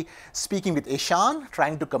basically speaking with Ishan,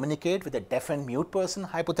 trying to communicate with a deaf and mute person,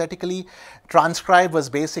 hypothetically. Transcribe was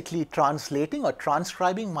basically translating or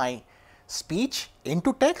transcribing my speech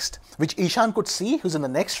into text, which Ishan could see, who's in the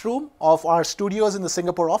next room of our studios in the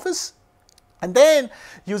Singapore office. And then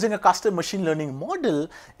using a custom machine learning model,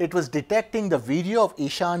 it was detecting the video of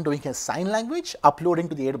Ishan doing his sign language, uploading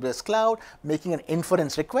to the AWS cloud, making an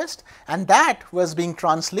inference request, and that was being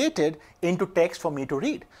translated into text for me to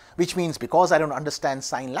read, which means because I don't understand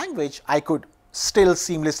sign language, I could still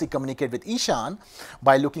seamlessly communicate with Ishan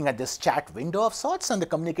by looking at this chat window of sorts, and the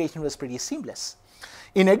communication was pretty seamless.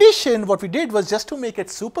 In addition, what we did was, just to make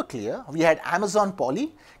it super clear, we had Amazon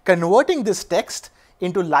Polly converting this text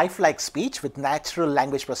into lifelike speech with natural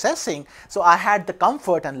language processing. So I had the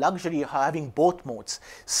comfort and luxury of having both modes,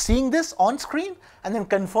 seeing this on screen and then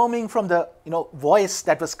confirming from the voice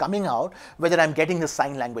that was coming out whether I'm getting the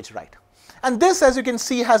sign language right. And this, as you can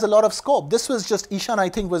see, has a lot of scope. This was just Ishan, I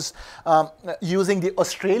think, was using the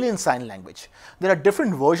Australian sign language. There are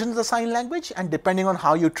different versions of the sign language, and depending on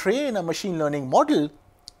how you train a machine learning model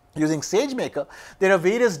using SageMaker, there are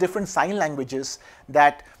various different sign languages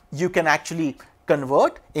that you can actually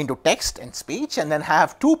convert into text and speech, and then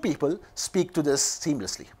have two people speak to this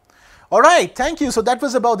seamlessly. All right, thank you. So that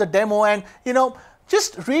was about the demo, and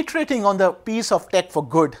just reiterating on the piece of tech for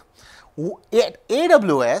good. At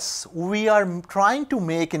AWS, we are trying to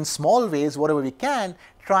make in small ways, whatever we can,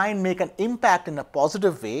 try and make an impact in a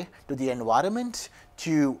positive way to the environment,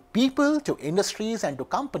 to people, to industries, and to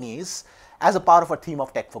companies as a part of our theme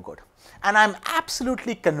of tech for good. And I'm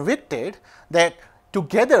absolutely convicted that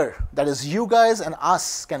together, that is you guys and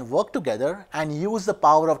us, can work together and use the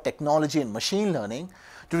power of technology and machine learning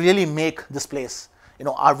to really make this place,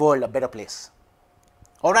 our world, a better place.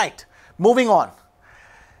 All right, moving on.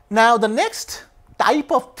 Now, the next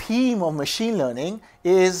type of theme of machine learning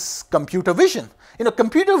is computer vision.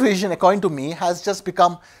 Computer vision, according to me, has just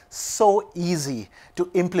become so easy to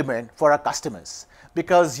implement for our customers,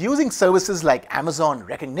 because using services like Amazon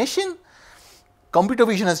Recognition, computer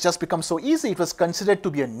vision has just become so easy, it was considered to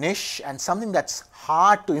be a niche and something that's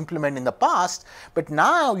hard to implement in the past, but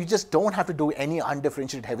now you just don't have to do any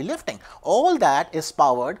undifferentiated heavy lifting. All that is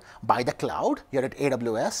powered by the cloud here at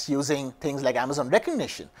AWS using things like Amazon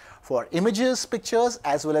Recognition for images, pictures,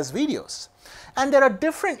 as well as videos. And there are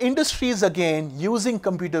different industries again using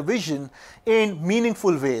computer vision in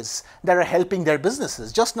meaningful ways that are helping their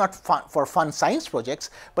businesses, just not for fun science projects,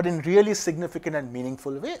 but in really significant and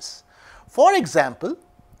meaningful ways. For example,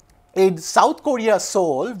 in South Korea,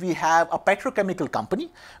 Seoul, we have a petrochemical company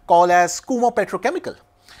called as Kumho Petrochemical.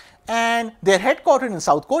 And they're headquartered in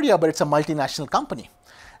South Korea, but it's a multinational company.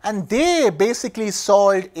 And they basically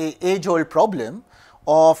solved an age-old problem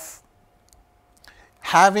of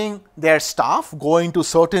having their staff going to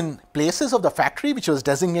certain places of the factory which was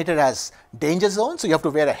designated as danger zones. So you have to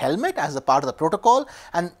wear a helmet as a part of the protocol,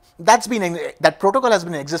 and that protocol has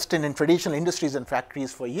been existing in traditional industries and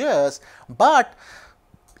factories for years. But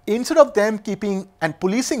instead of them keeping and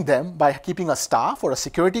policing them by keeping a staff or a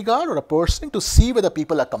security guard or a person to see whether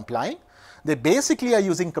people are complying, they basically are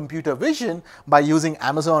using computer vision by using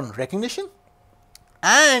Amazon Recognition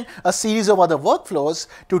and a series of other workflows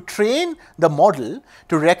to train the model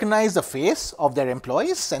to recognize the face of their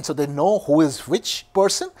employees, and so they know who is which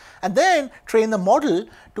person, and then train the model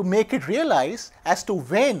to make it realize as to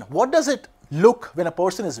what does it look when a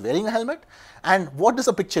person is wearing a helmet, and what does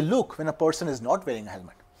a picture look when a person is not wearing a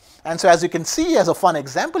helmet. And so as you can see, as a fun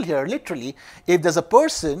example here, literally, if there's a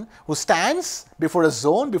person who stands before a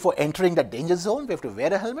zone, before entering that danger zone, they have to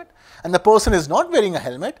wear a helmet, and the person is not wearing a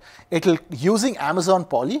helmet, it will, using Amazon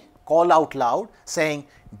Poly, call out loud saying,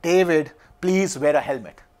 "David, please wear a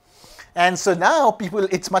helmet." And so now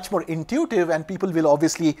it's much more intuitive, and people will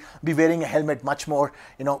obviously be wearing a helmet much more,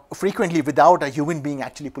 frequently without a human being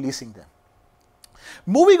actually policing them.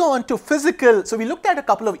 Moving on to physical, so we looked at a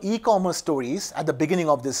couple of e-commerce stories at the beginning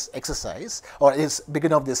of this exercise, or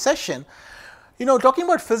beginning of this session, talking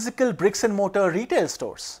about physical bricks and mortar retail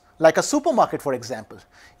stores, like a supermarket, for example.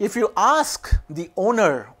 If you ask the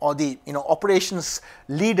owner or the operations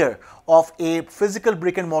leader of a physical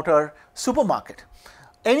brick and mortar supermarket,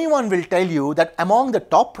 anyone will tell you that among the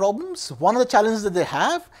top problems, one of the challenges that they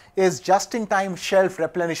have is just-in-time shelf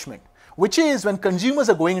replenishment, which is when consumers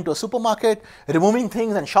are going into a supermarket, removing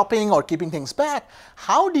things and shopping or keeping things back,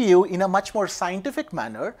 how do you, in a much more scientific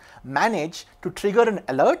manner, manage to trigger an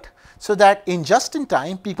alert so that in just in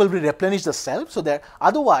time, people will replenish the shelf, so that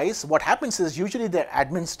otherwise what happens is usually their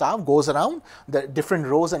admin staff goes around the different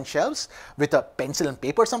rows and shelves with a pencil and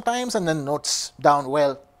paper sometimes, and then notes down,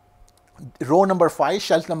 well, row number 5,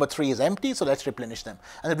 shelf number 3 is empty, so let's replenish them.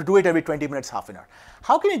 And they have to do it every 20 minutes, half an hour.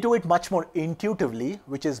 How can you do it much more intuitively,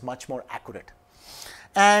 which is much more accurate?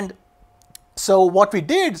 And so what we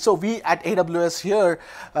did, so we at AWS here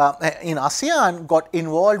in ASEAN got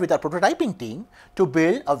involved with our prototyping team to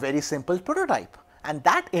build a very simple prototype. And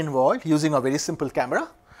that involved using a very simple camera,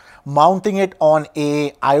 mounting it on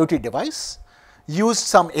a IoT device, used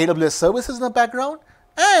some AWS services in the background,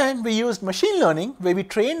 and we used machine learning, where we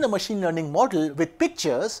trained the machine learning model with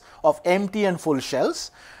pictures of empty and full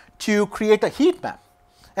shelves to create a heat map.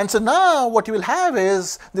 And so now what you will have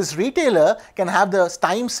is this retailer can have the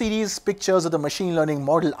time series pictures of the machine learning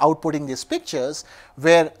model outputting these pictures,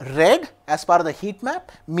 where red as part of the heat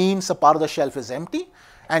map means a part of the shelf is empty,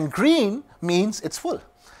 and green means it's full.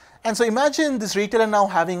 And so imagine this retailer now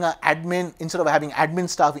having an admin, instead of having admin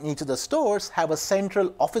staff in each of the stores, have a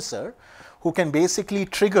central officer who can basically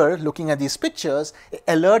trigger, looking at these pictures,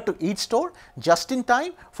 alert to each store just in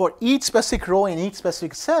time for each specific row in each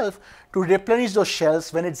specific shelf to replenish those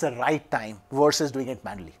shelves when it's the right time versus doing it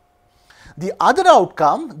manually. The other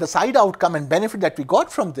outcome, the side outcome and benefit that we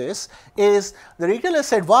got from this is the retailer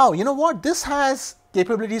said, wow, you know what, this has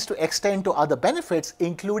capabilities to extend to other benefits,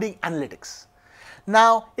 including analytics.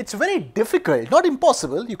 Now, it's very difficult, not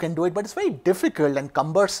impossible, you can do it, but it's very difficult and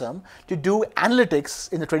cumbersome to do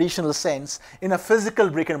analytics in the traditional sense in a physical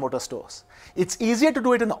brick and mortar stores. It's easier to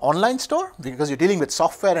do it in an online store because you're dealing with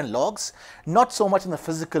software and logs, not so much in the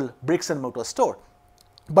physical bricks and mortar store.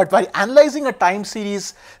 But by analyzing a time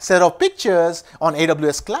series set of pictures on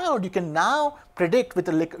AWS Cloud, you can now predict with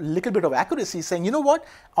a little bit of accuracy, saying, you know what,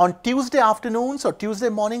 on Tuesday afternoons or Tuesday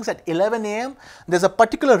mornings at 11 a.m., there's a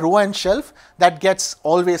particular row and shelf that gets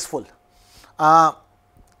always full.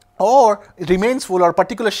 Or it remains full, or a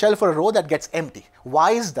particular shelf or a row that gets empty.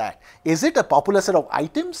 Why is that? Is it a popular set of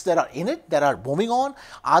items that are in it that are moving on?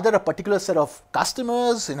 Are there a particular set of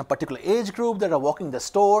customers in a particular age group that are walking the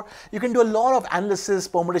store? You can do a lot of analysis,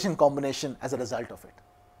 permutation, combination as a result of it.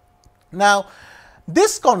 Now,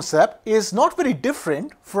 this concept is not very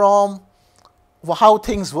different from how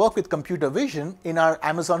things work with computer vision in our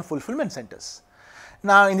Amazon fulfillment centers.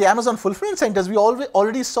 Now, in the Amazon fulfillment centers, we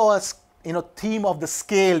already saw a theme of the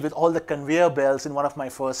scale with all the conveyor belts in one of my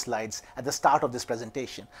first slides at the start of this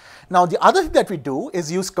presentation. Now, the other thing that we do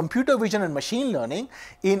is use computer vision and machine learning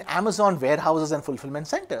in Amazon warehouses and fulfillment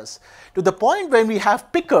centers, to the point when we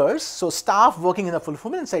have pickers, so staff working in the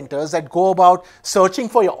fulfillment centers that go about searching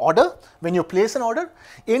for your order when you place an order.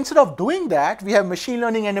 Instead of doing that, we have machine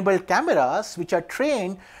learning enabled cameras which are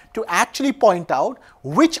trained to actually point out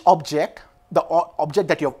which object, the object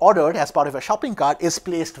that you have ordered as part of a shopping cart, is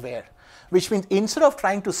placed where. Which means instead of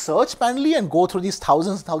trying to search manually and go through these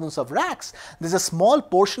thousands and thousands of racks, there's a small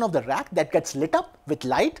portion of the rack that gets lit up with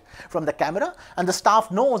light from the camera, and the staff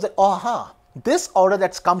knows that, this order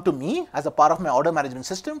that's come to me as a part of my order management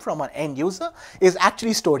system from an end user is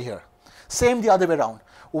actually stored here. Same the other way around.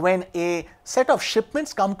 When a set of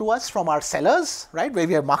shipments come to us from our sellers, right, where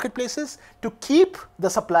we have marketplaces, to keep the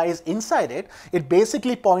supplies inside it, it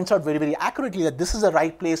basically points out very, very accurately that this is the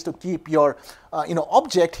right place to keep your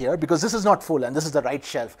object here, because this is not full and this is the right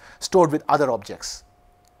shelf stored with other objects.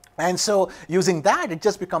 And so using that, it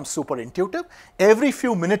just becomes super intuitive. Every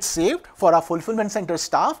few minutes saved for our fulfillment center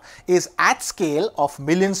staff is at scale of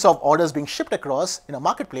millions of orders being shipped across in a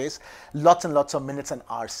marketplace, lots and lots of minutes and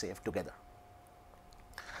hours saved together.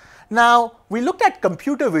 Now, we looked at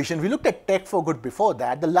computer vision, we looked at tech for good before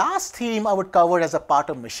that. The last theme I would cover as a part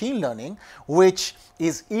of machine learning, which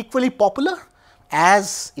is equally popular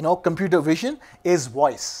as computer vision, is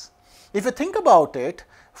voice. If you think about it,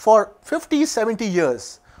 for 50, 70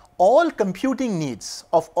 years, all computing needs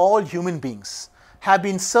of all human beings have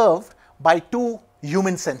been served by two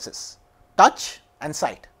human senses, touch and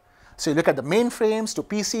sight. So you look at the mainframes, to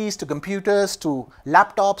PCs, to computers, to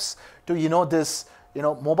laptops, to this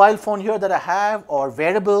mobile phone here that I have, or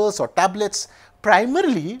wearables or tablets.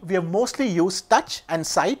 Primarily, we have mostly used touch and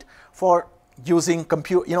sight for using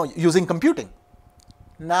computing.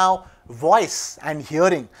 Now, voice and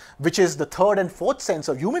hearing, which is the third and fourth sense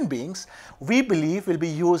of human beings, we believe will be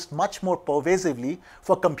used much more pervasively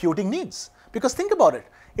for computing needs. Because think about it,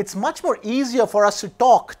 it's much more easier for us to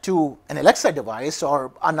talk to an Alexa device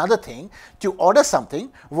or another thing to order something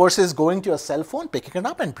versus going to a cell phone, picking it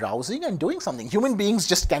up and browsing and doing something. Human beings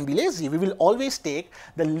just can be lazy. We will always take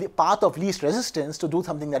the path of least resistance to do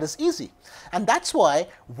something that is easy. And that's why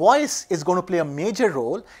voice is going to play a major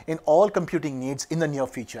role in all computing needs in the near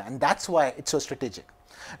future. And that's why it's so strategic.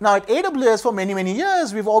 Now, at AWS for many, many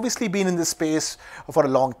years, we've obviously been in this space for a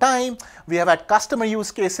long time. We have had customer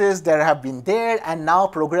use cases that have been there and now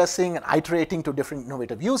progressing and iterating to different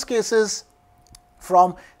innovative use cases,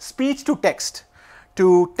 from speech to text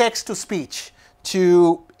to speech,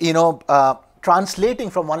 to translating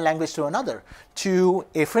from one language to another, to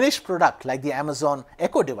a finished product like the Amazon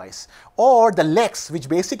Echo device, or the Lex, which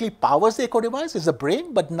basically powers the Echo device, is the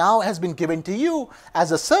brain, but now has been given to you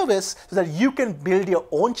as a service so that you can build your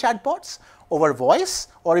own chatbots over voice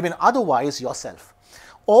or even otherwise yourself.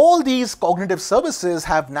 All these cognitive services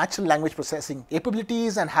have natural language processing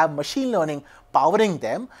capabilities and have machine learning powering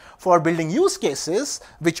them for building use cases,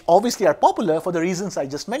 which obviously are popular for the reasons I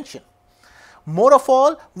just mentioned. More of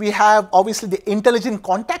all, we have obviously the intelligent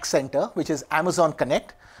contact center, which is Amazon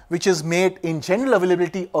Connect, which is made in general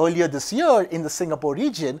availability earlier this year in the Singapore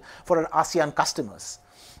region for our ASEAN customers.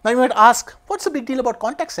 Now you might ask, what's the big deal about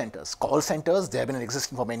contact centers? Call centers, they have been in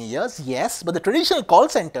existence for many years, yes, but the traditional call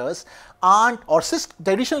centers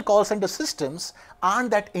traditional call center systems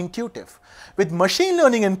aren't that intuitive. With machine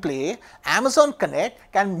learning in play, Amazon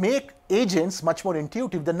Connect can make agents much more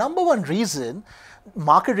intuitive. The number one reason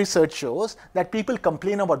market research shows that people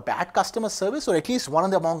complain about bad customer service, or at least one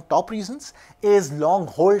of the among top reasons, is long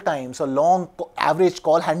hold times or long average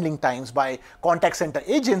call handling times by contact center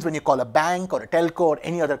agents when you call a bank or a telco or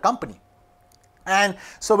any other company. And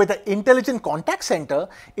so with the intelligent contact center,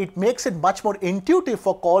 it makes it much more intuitive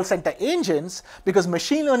for call center agents, because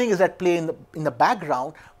machine learning is at play in the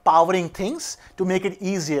background, powering things to make it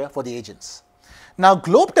easier for the agents. Now,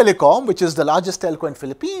 Globe Telecom, which is the largest telco in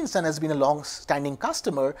Philippines and has been a long-standing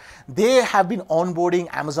customer, they have been onboarding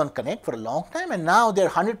Amazon Connect for a long time, and now they're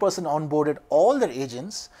 100% onboarded all their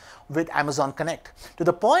agents with Amazon Connect, to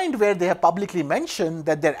the point where they have publicly mentioned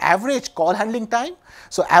that their average call handling time,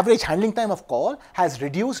 so average handling time of call, has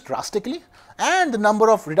reduced drastically, and the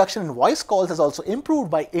number of reduction in voice calls has also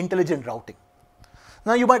improved by intelligent routing.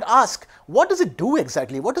 Now you might ask, what does it do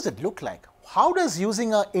exactly? What does it look like? How does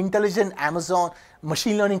using an intelligent Amazon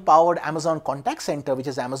machine learning powered Amazon contact center, which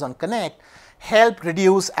is Amazon Connect, help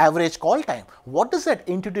reduce average call time? What does that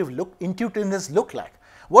intuitiveness look like?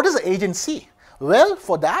 What does the agent see? Well,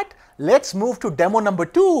 for that, let's move to demo number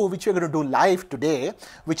 2, which we're going to do live today,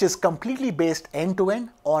 which is completely based end-to-end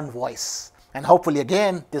on voice. And hopefully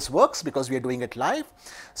again, this works because we are doing it live.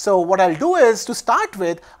 So what I'll do is, to start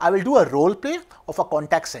with, I will do a role play of a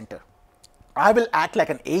contact center. I will act like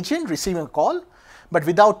an agent receiving a call, but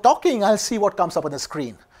without talking, I'll see what comes up on the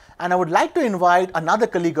screen. And I would like to invite another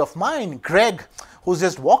colleague of mine, Greg, who's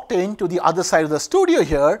just walked in to the other side of the studio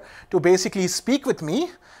here to basically speak with me.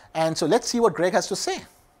 And so let's see what Greg has to say.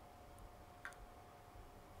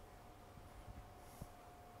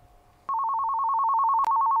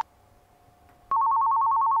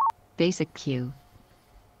 Basic queue.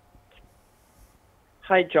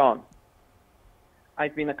 Hi, John.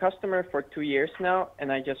 I've been a customer for 2 years now,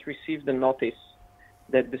 and I just received a notice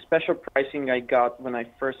that the special pricing I got when I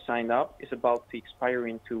first signed up is about to expire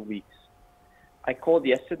in 2 weeks. I called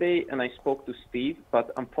yesterday and I spoke to Steve,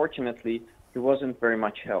 but unfortunately, he wasn't very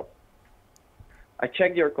much help. I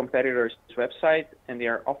checked your competitor's website and they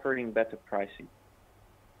are offering better pricing.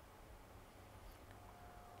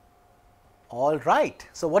 All right,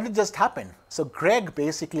 so what did just happen? So Greg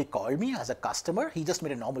basically called me as a customer. He just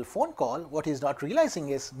made a normal phone call. What he's not realizing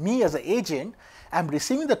is me as an agent, I'm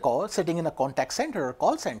receiving the call sitting in a contact center or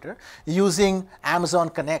call center using Amazon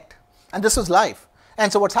Connect. And this was live.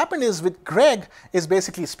 And so what's happened is with Greg is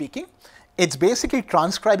basically speaking. It's basically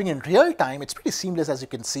transcribing in real time. It's pretty seamless, as you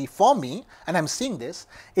can see for me, and I'm seeing this.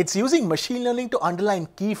 It's using machine learning to underline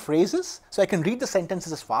key phrases. So I can read the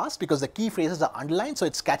sentences fast because the key phrases are underlined, so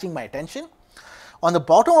it's catching my attention. On the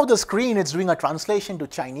bottom of the screen, it's doing a translation to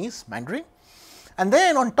Chinese, Mandarin. And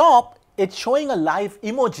then on top, it's showing a live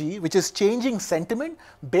emoji, which is changing sentiment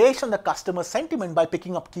based on the customer sentiment by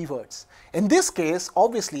picking up keywords. In this case,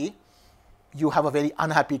 obviously, you have a very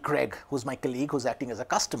unhappy Greg, who's my colleague, who's acting as a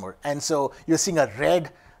customer. And so you're seeing a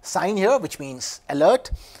red sign here, which means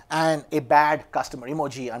alert, and a bad customer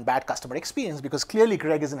emoji and bad customer experience, because clearly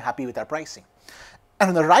Greg isn't happy with our pricing. And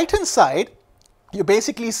on the right-hand side, you're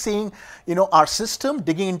basically seeing, our system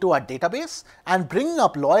digging into our database and bringing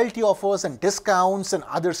up loyalty offers and discounts and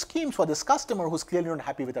other schemes for this customer who's clearly not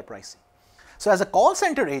happy with their pricing. So as a call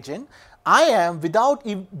center agent, I am,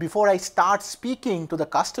 before I start speaking to the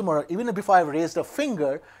customer, even before I've raised a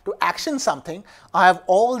finger to action something, I have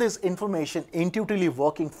all this information intuitively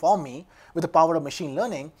working for me with the power of machine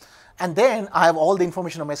learning. And then I have all the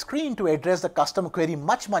information on my screen to address the customer query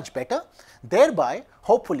much, much better, thereby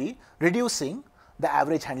hopefully reducing the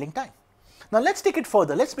average handling time. Now let's take it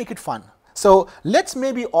further. Let's make it fun. So let's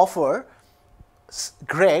maybe offer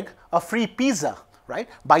Greg a free pizza, right?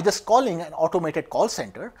 By just calling an automated call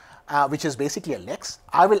center, which is basically a Lex.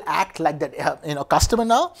 I will act like that customer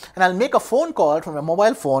now, and I'll make a phone call from a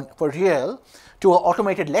mobile phone for real to an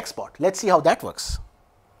automated Lex bot. Let's see how that works.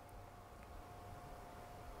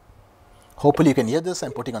 Hopefully you can hear this.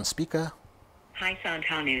 I'm putting on speaker. Hi,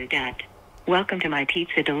 Santanu, Dutt. Welcome to my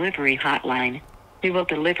pizza delivery hotline. We will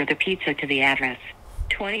deliver the pizza to the address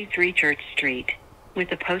 23 Church Street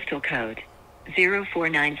with the postal code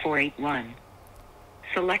 049481.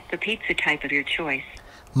 Select the pizza type of your choice.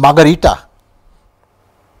 Margarita.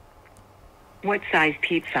 What size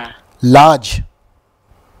pizza? Large.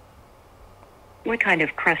 What kind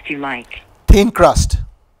of crust you like? Thin crust.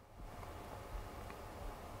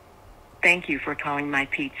 Thank you for calling my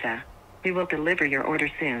pizza. We will deliver your order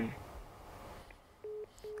soon.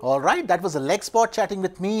 All right, that was a Lex bot chatting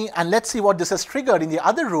with me, and let's see what this has triggered. In the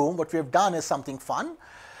other room, what we have done is something fun.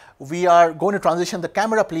 We are going to transition the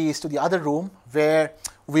camera, please, to the other room where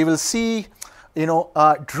we will see,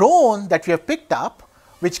 a drone that we have picked up,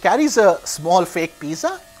 which carries a small fake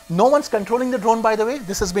pizza. No one's controlling the drone, by the way.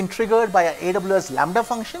 This has been triggered by an AWS Lambda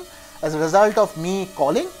function as a result of me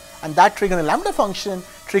calling, and that triggered a Lambda function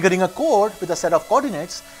triggering a code with a set of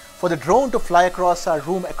coordinates for the drone to fly across our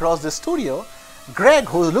room, across the studio. Greg,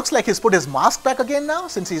 who looks like he's put his mask back again now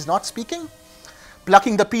since he's not speaking,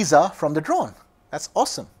 plucking the pizza from the drone. That's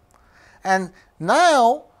awesome. And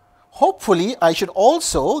now, hopefully, I should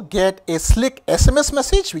also get a slick SMS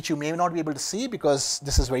message, which you may not be able to see because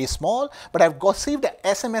this is very small, but I've received an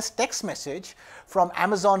SMS text message from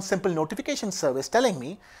Amazon Simple Notification Service telling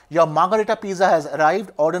me, your Margarita pizza has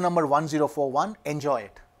arrived, order number 1041, enjoy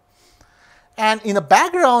it. And in the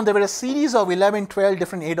background, there were a series of 11, 12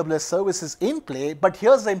 different AWS services in play, but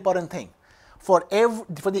here's the important thing. For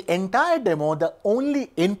the entire demo, the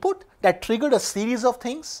only input that triggered a series of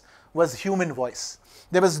things was human voice.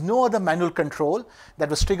 There was no other manual control that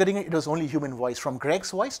was triggering it. It was only human voice, from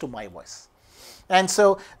Greg's voice to my voice. And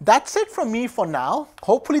so that's it from me for now.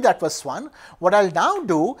 Hopefully that was fun. What I'll now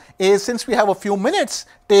do is, since we have a few minutes,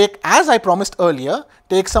 as I promised earlier,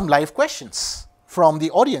 take some live questions from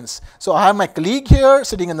the audience. So I have my colleague here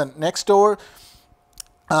sitting in the next door.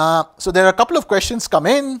 So there are a couple of questions come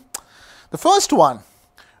in. The first one,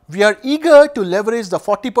 we are eager to leverage the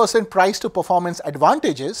 40% price to performance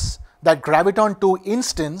advantages that Graviton2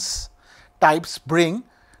 instance types bring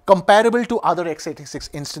comparable to other x86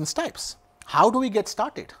 instance types. How do we get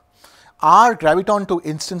started? Are Graviton2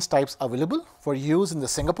 instance types available for use in the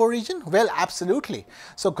Singapore region? Well, absolutely.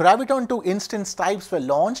 So Graviton2 instance types were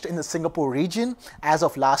launched in the Singapore region as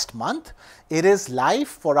of last month. It is live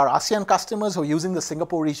for our ASEAN customers who are using the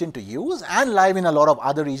Singapore region to use, and live in a lot of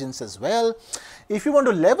other regions as well. If you want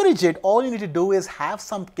to leverage it, all you need to do is have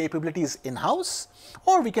some capabilities in-house,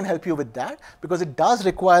 or we can help you with that, because it does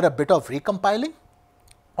require a bit of recompiling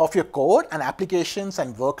of your code and applications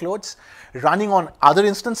and workloads running on other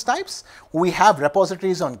instance types. We have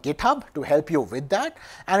repositories on GitHub to help you with that,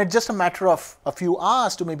 and it's just a matter of a few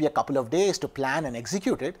hours to maybe a couple of days to plan and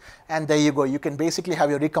execute it, and there you go. You can basically have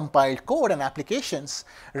your recompiled code and applications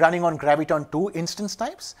running on Graviton2 instance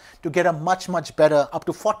types to get a much better, up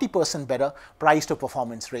to 40% better price to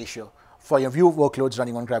performance ratio for your Vue workloads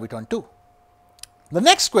running on Graviton2. The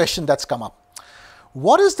next question that's come up,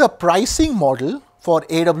 what is the pricing model for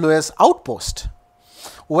AWS Outpost?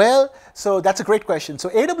 Well, so that's a great question. So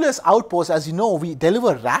AWS Outpost, as you know, we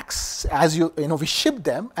deliver racks, we ship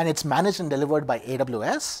them, and it's managed and delivered by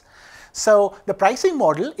AWS. So the pricing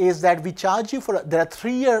model is that we charge you for, there are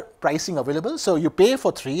 3-year pricing available. So you pay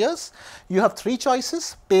for 3 years. You have 3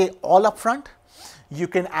 choices: pay all upfront, you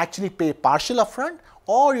can actually pay partial upfront,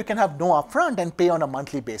 or you can have no upfront and pay on a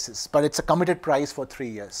monthly basis. But it's a committed price for 3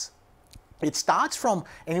 years. It starts from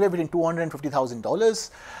anywhere between $250,000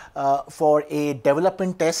 for a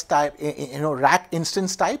development test type, rack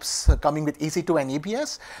instance types coming with EC2 and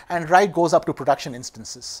EBS, and right goes up to production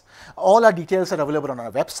instances. All our details are available on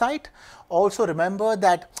our website. Also remember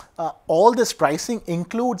that all this pricing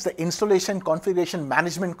includes the installation, configuration,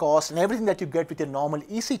 management cost, and everything that you get with your normal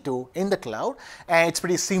EC2 in the cloud, and it's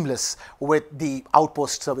pretty seamless with the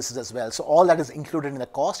Outpost services as well. So all that is included in the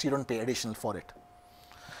cost. You don't pay additional for it.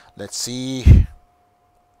 Let's see.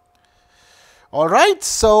 All right,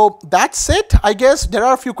 so that's it. I guess there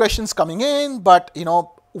are a few questions coming in, but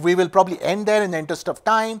we will probably end there in the interest of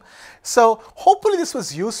time. So hopefully this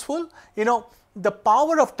was useful. The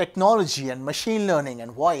power of technology and machine learning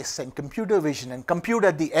and voice and computer vision and compute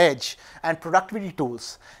at the edge and productivity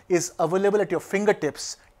tools is available at your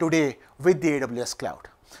fingertips today with the AWS cloud.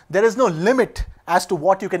 There is no limit as to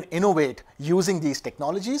what you can innovate using these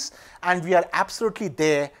technologies, and we are absolutely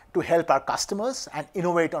there to help our customers and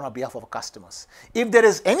innovate on behalf of our customers. If there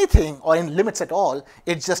is anything or any limits at all,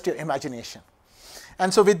 it's just your imagination.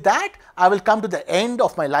 And so with that, I will come to the end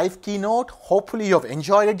of my live keynote. Hopefully you have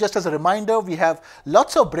enjoyed it. Just as a reminder, we have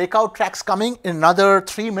lots of breakout tracks coming in another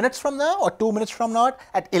 3 minutes from now or 2 minutes from now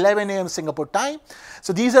at 11 a.m. Singapore time.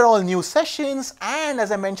 So these are all new sessions, and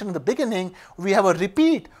as I mentioned in the beginning, we have a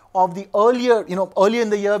repeat of the earlier in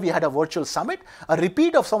the year we had a virtual summit. A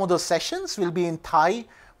repeat of some of those sessions will be in Thai,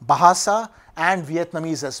 Bahasa, and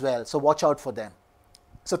Vietnamese as well. So watch out for them.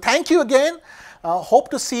 So thank you again. Hope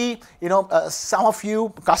to see some of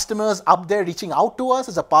you customers up there reaching out to us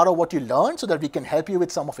as a part of what you learned, so that we can help you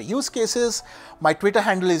with some of your use cases. My Twitter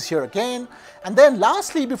handle is here again. And then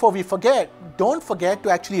lastly, before we forget, don't forget to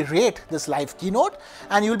actually rate this live keynote,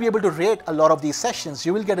 and you'll be able to rate a lot of these sessions.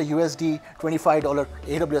 You will get a USD $25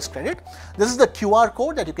 AWS credit. This is the QR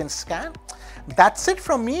code that you can scan. That's it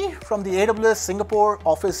from me from the AWS Singapore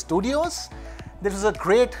office studios. This was a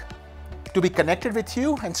great to be connected with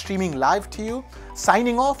you and streaming live to you.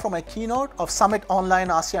 Signing off from my keynote of Summit Online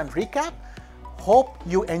ASEAN Recap. Hope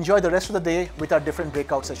you enjoy the rest of the day with our different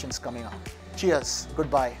breakout sessions coming up. Cheers.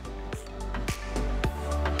 Goodbye.